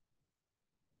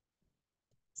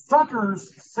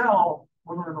 Suckers sell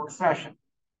when we're in a recession.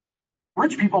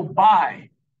 Rich people buy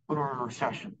when we're in a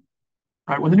recession.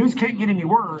 Right? When the news can't get any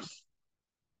worse,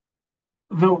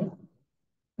 the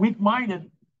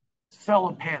weak-minded sell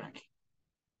in panic.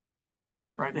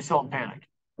 Right? They sell in panic.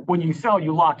 When you sell,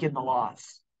 you lock in the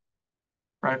loss.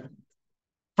 Right?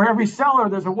 For every seller,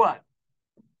 there's a what?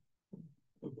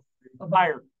 A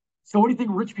buyer. So what do you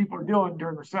think rich people are doing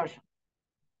during recession?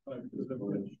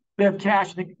 They have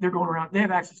cash. They're going around. They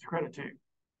have access to credit too.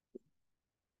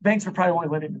 Banks are probably only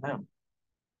lending to them.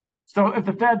 So if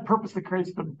the Fed purposely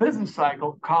creates the business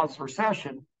cycle, causes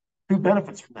recession, who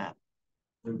benefits from that?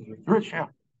 The rich, yeah.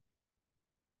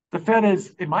 The Fed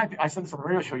is, I said this on the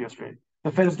radio show yesterday,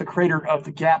 the Fed is the creator of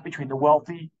the gap between the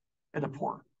wealthy and the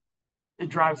poor. It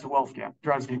drives the wealth gap,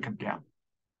 drives the income gap.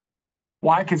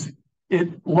 Why? Because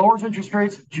it lowers interest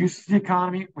rates, juices the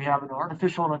economy. We have an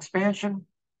artificial expansion.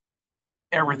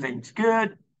 Everything's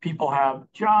good. People have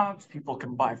jobs. People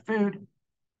can buy food.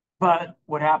 But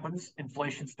what happens?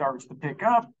 Inflation starts to pick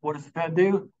up. What does the Fed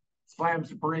do? Slams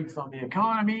the brakes on the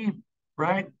economy,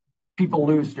 right? People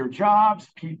lose their jobs.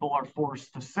 People are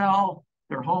forced to sell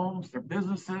their homes, their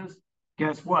businesses.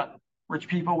 Guess what? Rich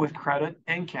people with credit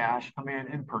and cash come in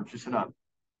and purchase it up.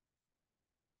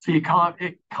 So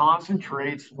it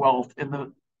concentrates wealth in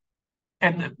the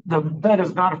Fed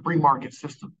is not a free market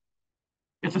system.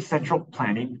 It's a central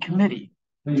planning committee.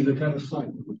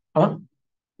 Huh?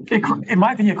 In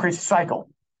my opinion, it creates a cycle.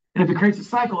 And if it creates a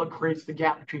cycle, it creates the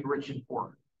gap between rich and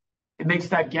poor. It makes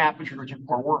that gap between rich and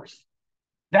poor worse.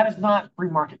 That is not free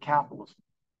market capitalism.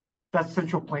 That's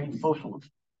central planning socialism.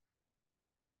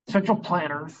 Central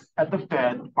planners at the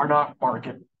Fed are not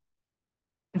market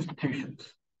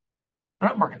institutions. They're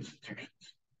not market institutions,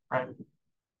 right?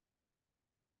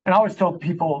 And I always tell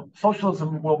people,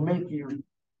 socialism will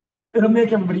it'll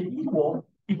make everybody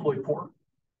equally poor,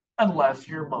 unless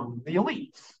you're among the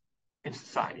elites in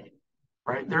society,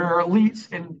 right? There are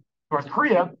elites in North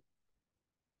Korea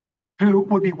who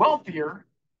would be wealthier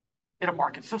in a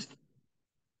market system,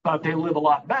 but they live a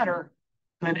lot better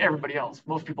than everybody else.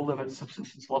 Most people live at a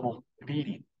subsistence level of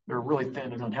eating. They're really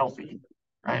thin and unhealthy,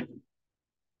 right?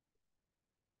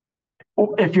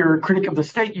 If you're a critic of the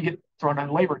state, you get thrown in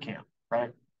a labor camp,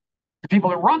 right? The people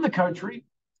that run the country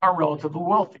are relatively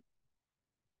wealthy.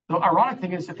 The ironic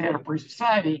thing is, if they had a free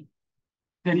society,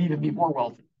 they'd even be more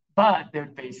wealthy, but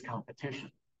they'd face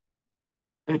competition.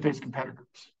 They'd face competitors.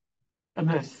 In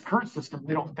this current system,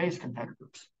 they don't face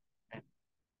competitors. Right?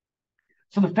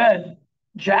 So the Fed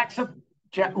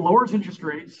lowers interest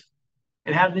rates.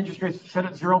 It had an interest rate set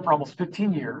at zero for almost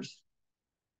 15 years.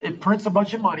 It prints a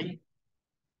bunch of money.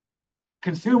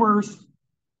 Consumers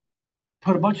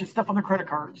put a bunch of stuff on their credit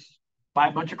cards, buy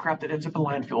a bunch of crap that ends up in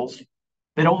landfills.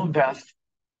 They don't invest.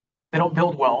 They don't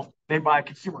build wealth. They buy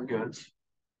consumer goods,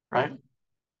 right?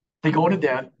 They go into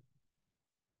debt.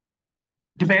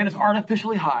 Demand is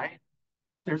artificially high.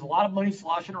 There's a lot of money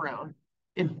sloshing around.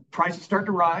 And prices start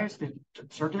to rise. They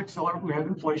start to accelerate. We have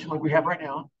inflation like we have right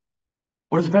now.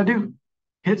 What does the Fed do?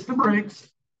 Hits the brakes,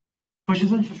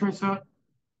 pushes interest rates up,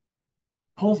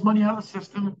 pulls money out of the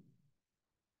system,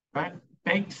 right?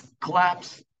 Banks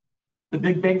collapse. The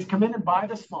big banks come in and buy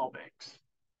the small banks.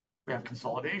 We have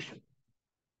consolidation,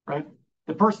 right?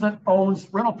 The person that owns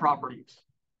rental properties,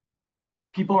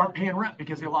 people aren't paying rent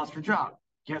because they lost their job.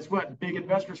 Guess what? Big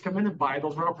investors come in and buy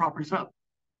those rental properties up,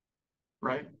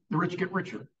 right? The rich get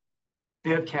richer.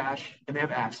 They have cash and they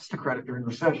have access to credit during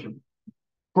recession.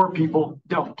 Poor people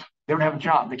don't. They don't have a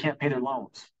job. They can't pay their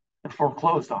loans. They're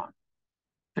foreclosed on.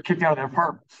 They're kicked out of their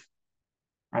apartments,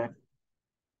 right?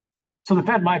 So the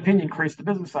Fed, in my opinion, creates the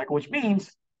business cycle, which means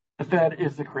the Fed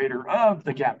is the creator of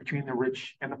the gap between the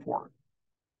rich and the poor.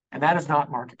 And that is not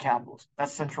market capitalism.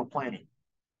 That's central planning.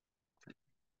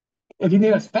 If you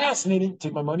think that's fascinating,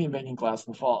 take my money in banking class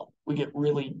in the fall. We get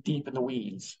really deep in the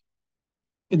weeds.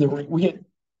 We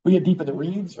get deep in the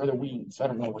reeds or the weeds. I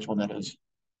don't know which one that is.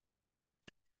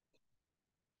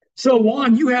 So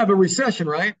Juan, you have a recession,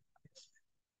 right?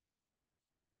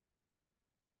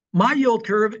 My yield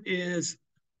curve is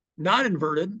not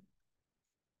inverted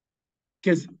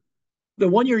because the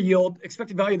 1-year yield,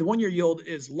 expected value of the 1-year yield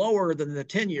is lower than the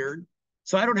 10-year.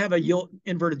 So I don't have a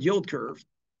inverted yield curve.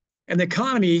 And the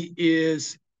economy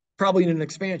is probably in an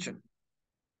expansion.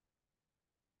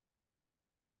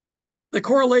 The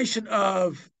correlation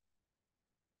of,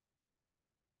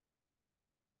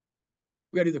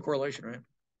 we got to do the correlation, right?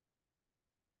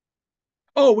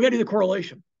 Oh, we got to do the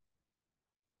correlation.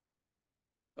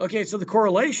 Okay, so the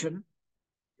correlation,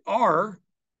 R,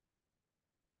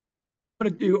 I'm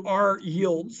going to do R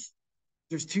yields.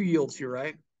 There's 2 yields here,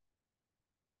 right?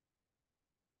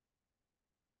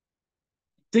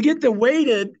 To get the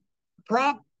weighted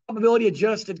probability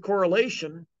adjusted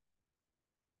correlation,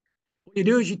 what you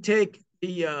do is you take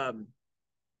the to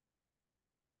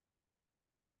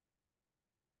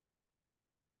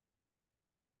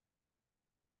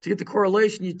get the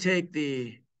correlation, you take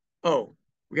the, oh,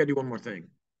 we got to do one more thing.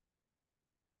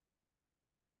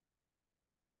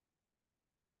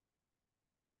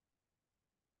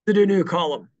 To do a new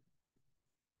column.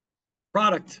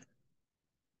 Product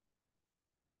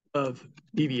of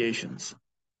deviations.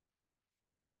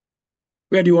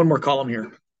 We got to do one more column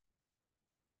here.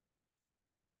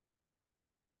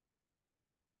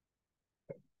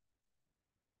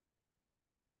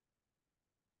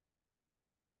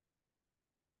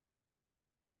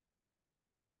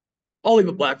 I'll leave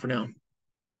it black for now.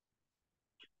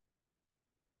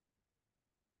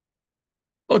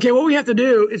 Okay, what we have to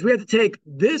do is we have to take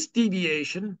this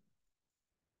deviation.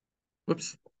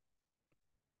 Whoops.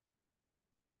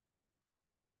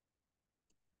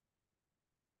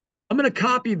 I'm going to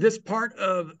copy this part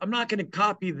of, I'm not going to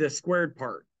copy the squared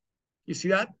part. You see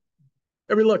that?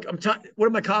 Look, what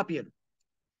am I copying?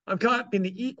 I'm copying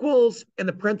the equals and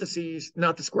the parentheses,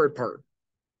 not the squared part,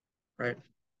 right?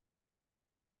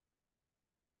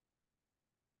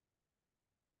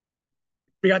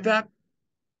 We got that?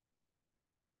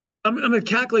 I'm going to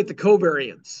calculate the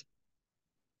covariance.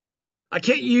 I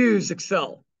can't use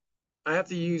Excel. I have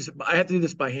to do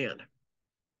this by hand.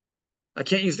 I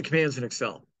can't use the commands in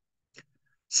Excel.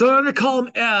 So under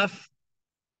column F,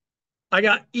 I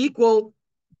got equal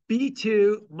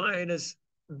B2 minus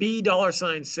B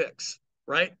 $6,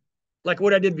 right? Like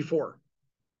what I did before,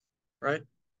 right?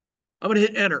 I'm going to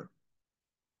hit enter.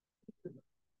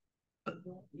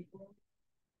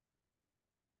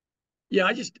 Yeah,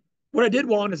 what I did,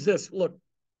 Juan, is this. Look,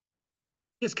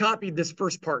 just copied this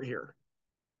first part here.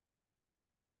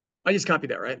 I just copied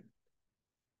that, right?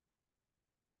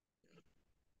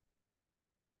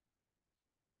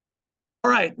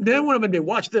 All right, then what I'm going to do,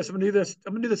 watch this. I'm going to do this.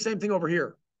 I'm going to do the same thing over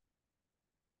here.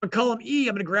 On column E,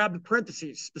 I'm going to grab the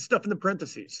parentheses, the stuff in the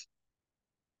parentheses.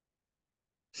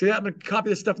 See that? I'm going to copy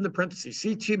the stuff in the parentheses.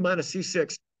 C2 minus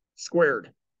C6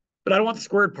 squared. But I don't want the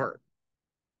squared part.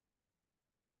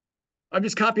 I'm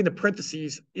just copying the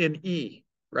parentheses in E,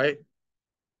 right?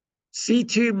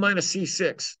 C2 minus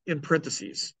C6 in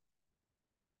parentheses.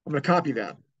 I'm going to copy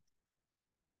that.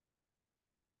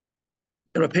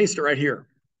 I'm going to paste it right here.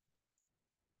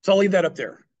 So I'll leave that up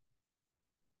there.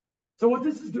 So what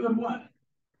this is doing what?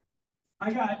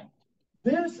 I got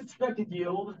this expected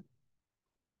yield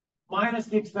minus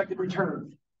the expected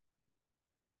return.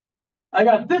 I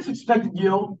got this expected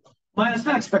yield minus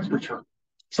that expected return.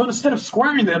 So instead of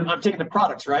squaring them, I'm taking the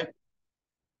products, right?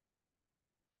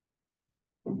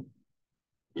 You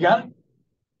got it?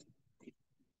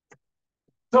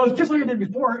 So it's just like I did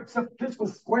before, except this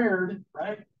was squared,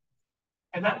 right?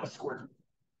 And that was squared.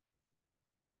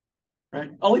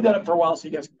 Right? I'll leave that up for a while so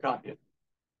you guys can copy it.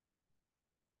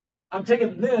 I'm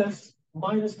taking this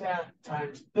minus that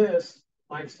times this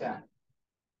minus that.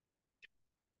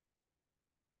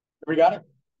 We got it?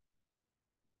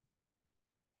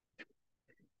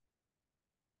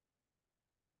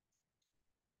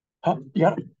 Oh, you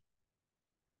got it?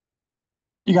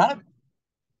 You got it?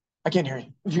 I can't hear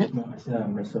you. Did you get? No, I said I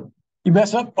messed up. You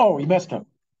messed up? Oh, you messed up.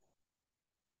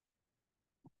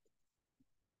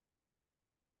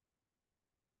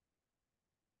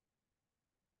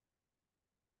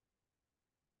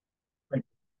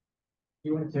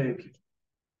 You want to take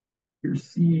your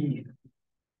C,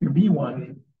 your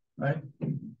B1, right?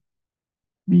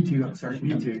 B2, I'm sorry,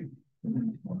 B2.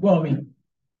 Well, I mean,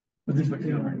 with this what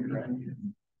right here, right?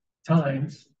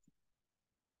 Times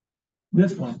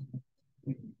this one.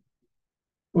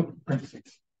 Whoop,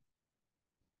 parentheses.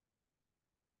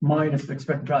 Minus the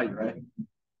expected value, right?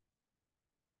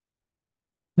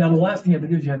 Now, the last thing you have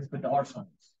to do is you have to put dollar signs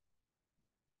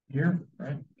here,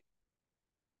 right?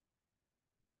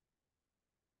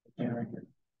 And right here.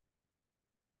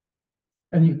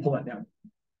 And you can pull that down.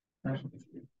 Right?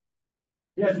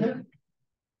 Yeah, yeah.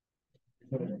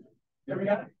 There we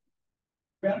got it.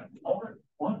 Got it. Over.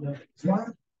 One.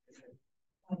 Smart.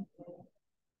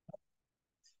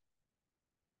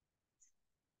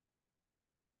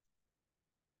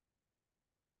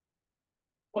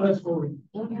 Well, that's where we.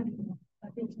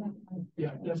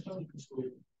 Yeah, that's totally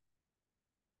construed.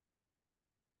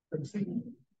 And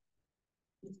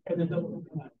then double.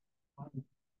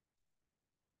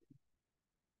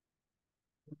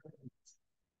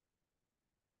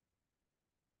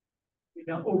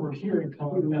 Now over here in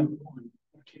color M1,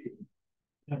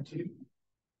 M2.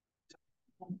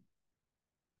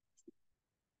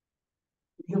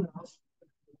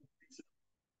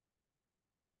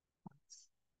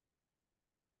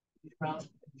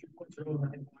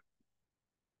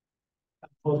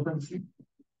 Close parenthesis.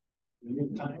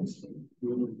 Times.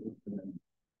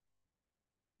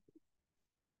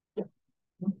 Yeah.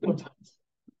 No times.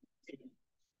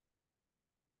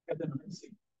 And then C.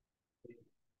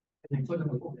 And then click on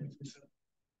the whole thing.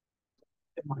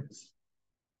 And minus.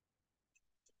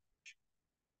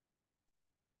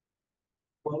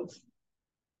 Close.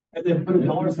 And then put a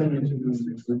dollar sign into this.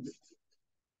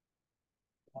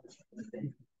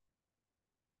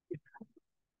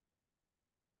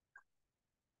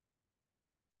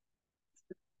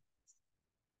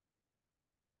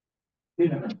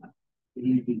 Yeah.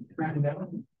 Round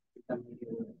down. There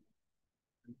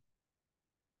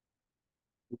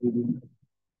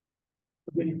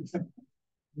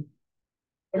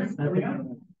we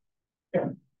go. Yeah.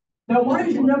 Now, why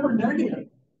is the number negative?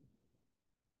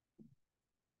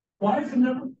 Why is the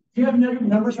number? Do you have negative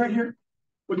numbers right here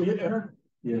when you hit enter?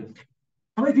 Yes.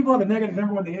 How many people have a negative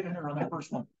number when they hit enter on that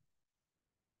first one?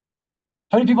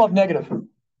 How many people have negative?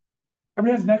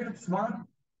 Everybody has negative. Smart.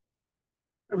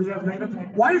 Everybody has negative.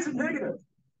 Why is it negative?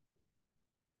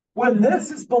 When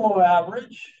this is below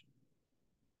average,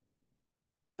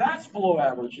 that's below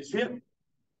average. You see it?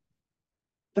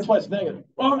 That's why it's negative.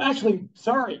 Oh, actually,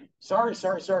 sorry.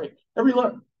 Everybody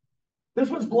look. This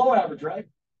one's below average, right?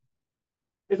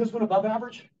 Is this one above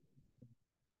average?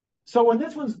 So when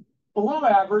this one's below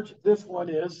average, this one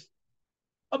is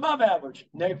above average.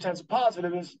 Negative times a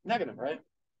positive is negative, right?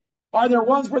 Are there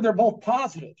ones where they're both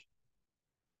positive?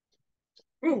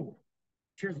 Ooh,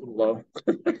 cheers a little low.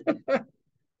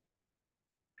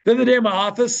 The other day in my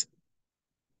office,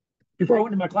 before I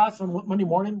went to my class on Monday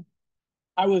morning,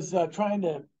 I was trying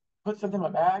to put something in my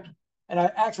bag, and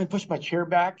I actually pushed my chair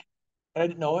back, and I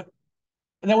didn't know it.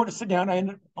 And I went to sit down, I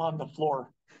ended up on the floor.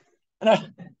 And I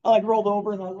like rolled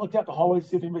over and I looked out the hallway to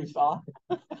see if anybody saw.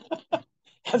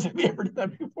 Has have you ever done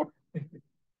that before?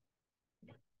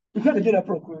 You gotta get up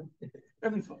real quick.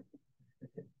 Everything's fine.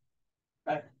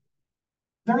 Right?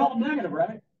 They're all negative,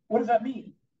 right? What does that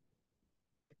mean?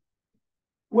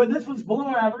 When this one's below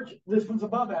average, this one's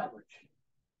above average.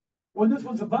 When this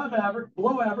one's above average,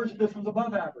 below average, this one's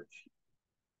above average.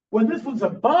 When this one's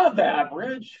above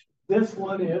average, this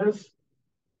one is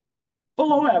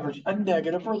below average, a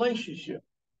negative relationship,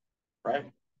 right?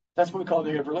 That's what we call a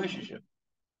negative relationship.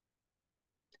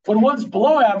 When one's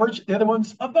below average, the other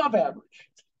one's above average.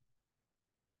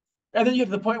 And then you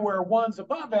get to the point where one's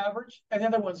above average and the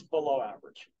other one's below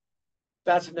average.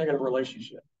 That's a negative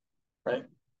relationship, right?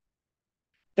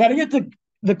 Now to get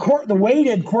the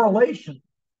weighted correlation,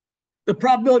 the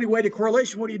probability weighted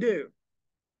correlation, what do?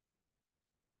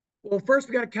 Well, first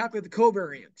we got to calculate the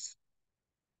covariance.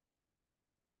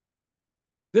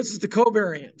 This is the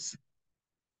covariance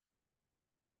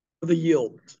of the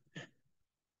yield.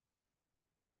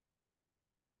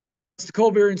 It's the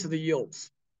covariance of the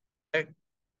yields. Okay.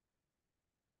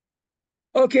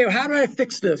 Okay, well, how do I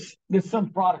fix this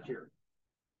sum product here?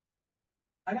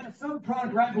 I got a sum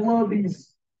product right below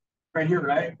these, right here,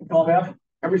 right? All that.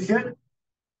 Everybody see it?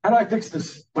 How do I fix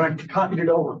this when I copied it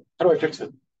over? How do I fix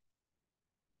it?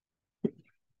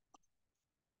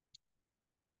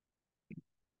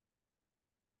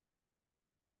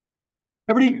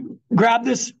 Everybody grab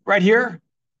this right here.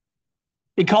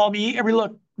 In column E, everybody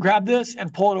look, grab this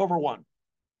and pull it over 1.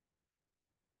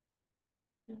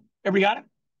 Everybody got it?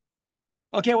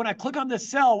 Okay, when I click on this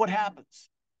cell, what happens?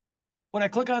 When I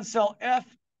click on cell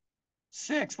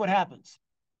F6, what happens?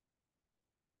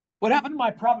 What happened to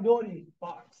my probability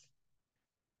box?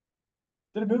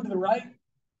 Did it move to the right?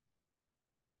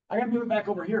 I gotta move it back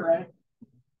over here, right?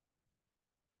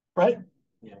 Right?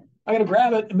 Yeah. I gotta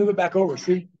grab it and move it back over,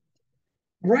 see?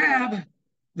 Grab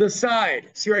the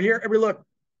side. See right here? Everybody look.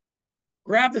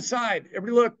 Grab the side.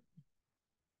 Everybody look.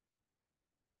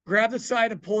 Grab the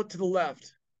side and pull it to the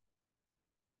left.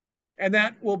 And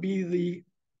that will be the,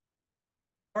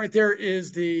 right there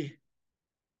is the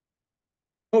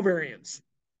covariance.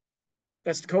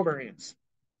 That's the covariance.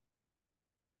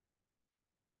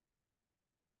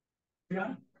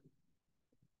 Yeah.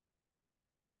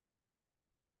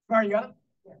 All right, you got it?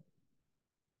 Yeah.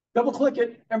 Double click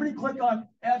it. Everybody click on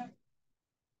F.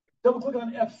 Double click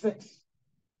on F6.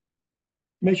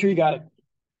 Make sure you got it.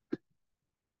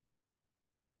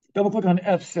 Double click on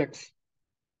F6.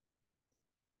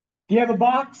 You have a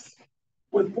box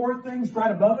with 4 things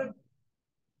right above it.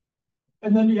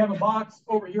 And then you have a box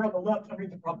over here on the left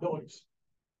underneath the probabilities.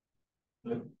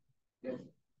 Yeah.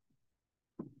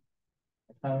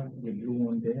 The blue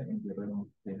one there and the red one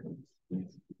there.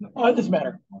 Oh, it doesn't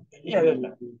matter. Yeah, it doesn't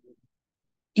matter.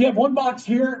 Do you have one box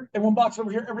here and one box over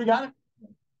here? Everybody got it?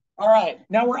 All right.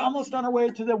 Now we're almost on our way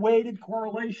to the weighted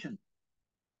correlation.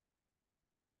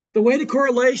 The weighted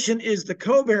correlation is the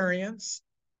covariance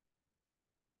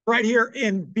right here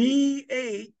in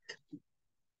B8.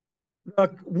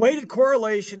 The weighted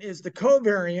correlation is the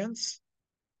covariance,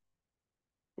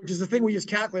 which is the thing we just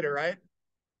calculated, right?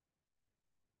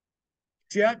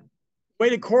 See that?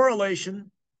 Weighted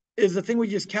correlation is the thing we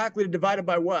just calculated divided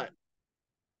by what?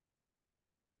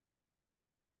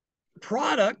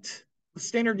 Product of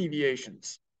standard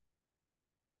deviations.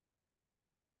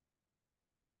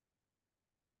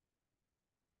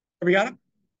 Have we got it?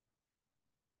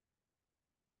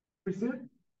 We see it?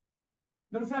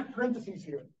 Notice that parentheses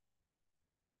here.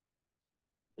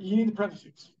 You need the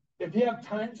parentheses. If you have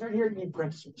times right here, you need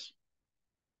parentheses.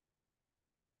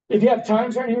 If you have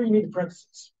times right here, you need the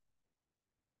parentheses.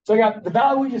 So I got the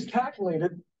value we just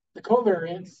calculated, the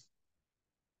covariance,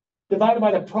 divided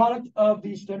by the product of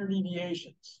these standard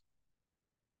deviations.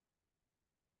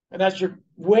 And that's your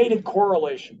weighted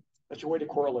correlation. That's your weighted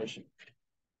correlation.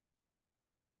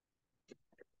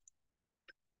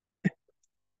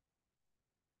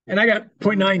 And I got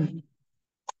 0.9.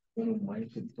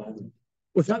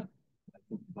 What's that?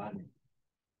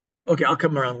 Okay, I'll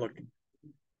come around and look.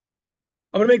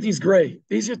 I'm going to make these gray.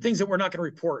 These are things that we're not going to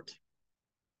report.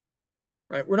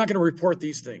 Right? We're not going to report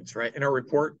these things, right? In our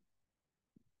report.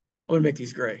 I'm going to make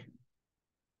these gray.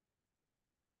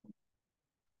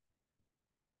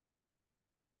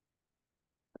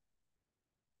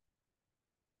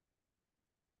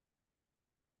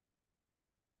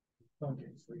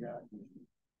 Okay, so we got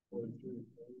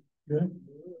good.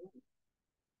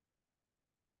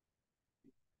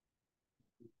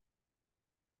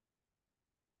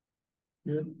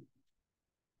 Good.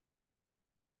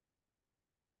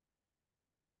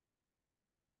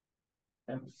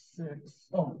 F6.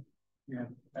 Oh, yeah.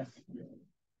 F. Yeah.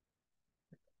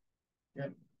 Yeah.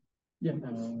 Yeah.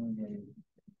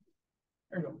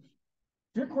 There you go.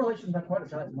 Your correlation is not quite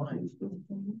as high as mine. Good.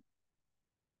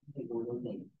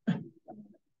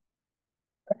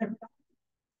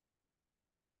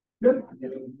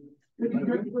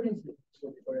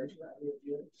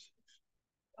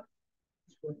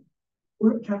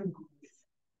 We're counting.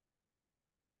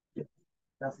 Yeah,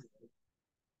 that's it.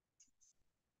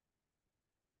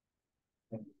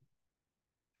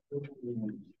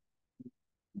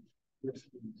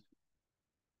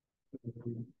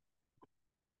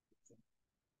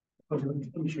 Okay,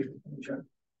 let me show you. Let me try.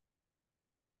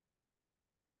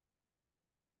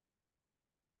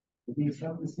 These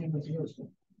have the same as yours.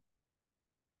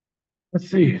 Let's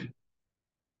see.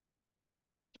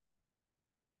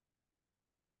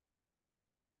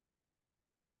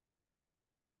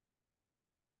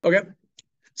 Okay,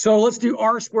 so let's do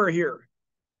R square here.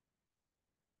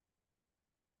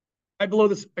 Right below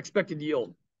this expected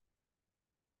yield.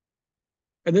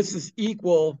 And this is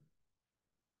equal,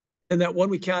 and that one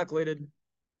we calculated.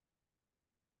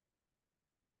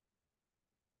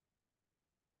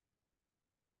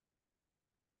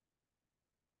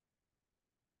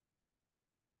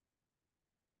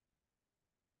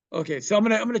 Okay, so I'm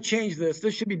gonna change this.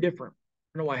 This should be different.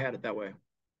 I don't know why I had it that way.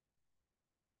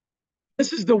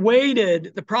 This is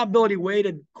the probability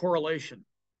weighted correlation.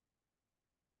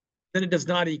 Then it does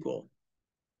not equal.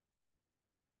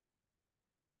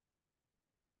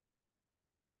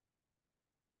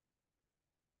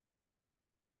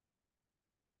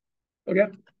 Okay.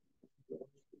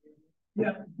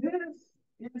 Yeah, this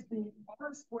is the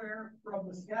R square from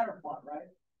the scatter plot, right?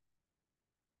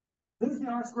 This is the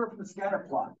R square from the scatter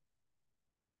plot.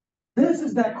 This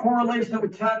is that correlation that we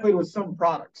calculated with some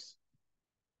products.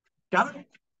 Got it?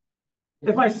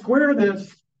 If I square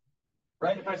this,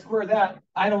 right? If I square that,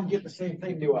 I don't get the same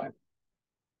thing, do I?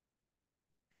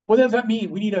 What does that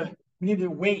mean? We need to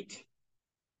weight.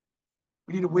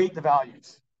 We need to weight the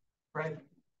values, right?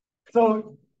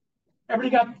 So everybody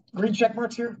got green check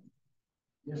marks here?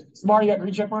 Yes. Samara, you got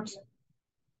green check marks?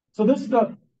 So this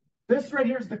right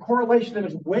here is the correlation that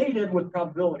is weighted with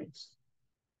probabilities.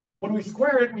 When we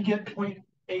square it, we get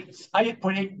 0.8. I get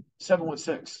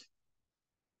 0.8716.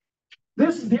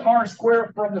 This is the R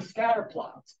square from the scatter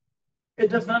plots. It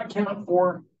does not account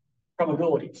for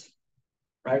probabilities,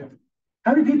 right?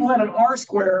 How many people had an R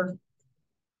square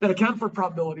that account for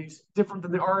probabilities different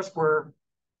than the R square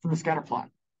from the scatter plot?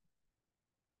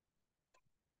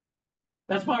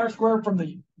 That's my R square from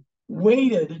the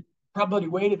weighted, probability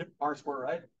weighted R square,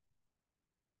 right?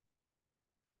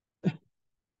 You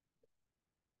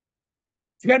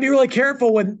got to be really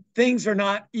careful when things are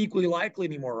not equally likely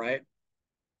anymore, right?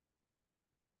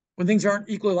 When things aren't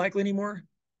equally likely anymore.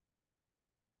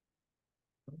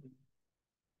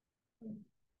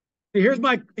 Here's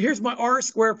my R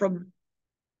square from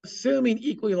assuming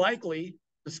equally likely,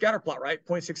 the scatter plot, right?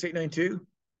 0.6892.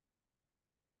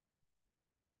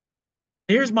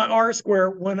 Here's my R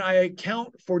square when I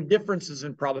account for differences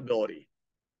in probability,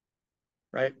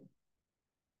 right?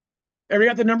 Everybody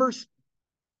got the numbers?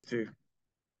 2.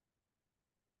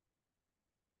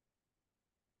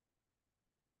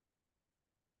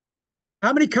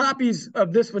 How many copies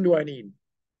of this one do I need?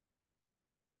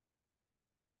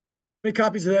 How many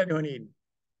copies of that do I need?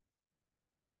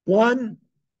 1,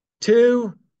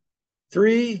 2,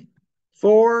 3,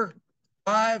 4,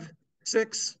 5,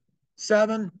 6,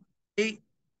 7, 8,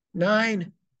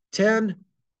 9, 10,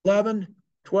 11,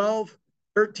 12,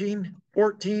 13,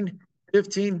 14,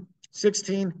 15,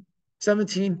 16,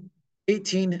 17,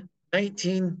 18,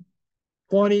 19,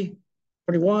 20,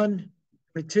 21,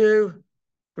 22,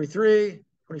 23,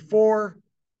 24,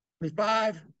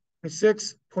 25,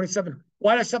 26, 27.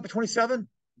 Why did I stop at 27?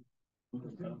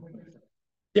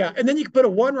 Yeah, and then you can put a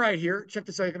 1 right here. Check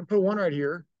this out. You can put a 1 right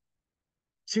here,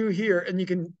 2 here, and you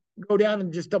can go down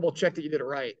and just double check that you did it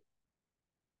right.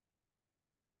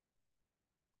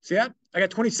 See that? I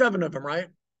got 27 of them, right?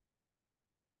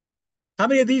 How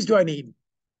many of these do I need?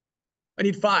 I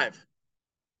need 5.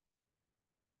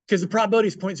 Because the probability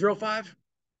is 0.05.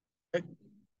 Okay.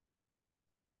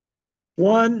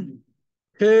 1,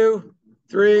 2,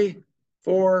 3,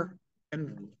 4,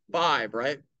 and 5,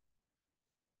 right?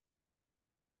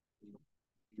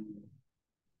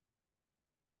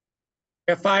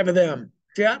 I got 5 of them.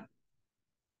 See that?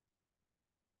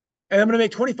 And I'm going to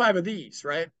make 25 of these,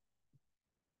 right?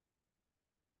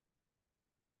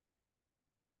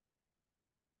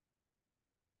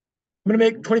 I'm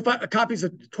going to make 25 copies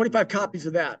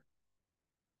of that.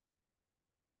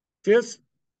 See this?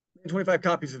 25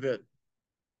 copies of it.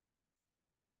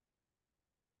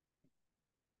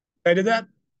 I did that.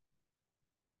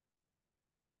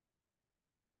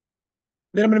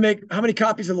 Then I'm going to make how many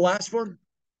copies of the last one?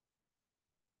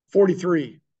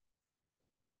 43.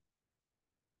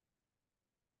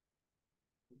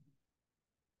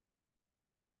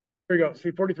 There you go.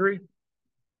 See 43?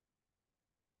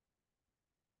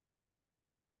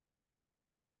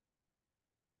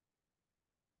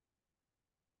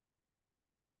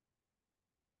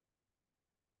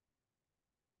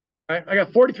 Right, I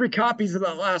got 43 copies of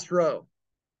that last row.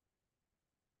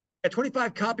 I got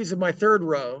 25 copies of my third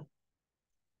row.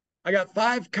 I got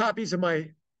 5 copies of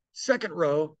my second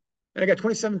row, and I got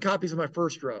 27 copies of my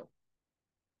first row.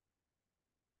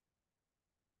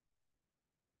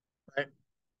 Right.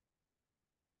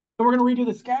 So we're going to redo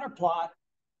the scatter plot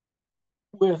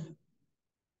with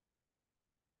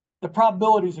the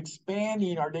probabilities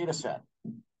expanding our data set.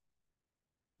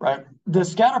 Right. The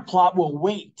scatter plot will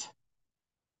weight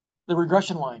the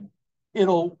regression line.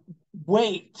 It'll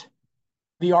weight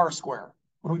the R square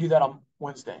when we do that on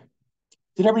Wednesday.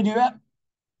 Did everybody do that?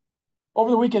 Over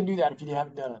the weekend, do that if you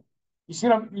haven't done it. You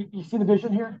see the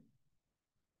vision here?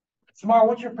 Samara,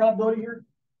 what's your probability here?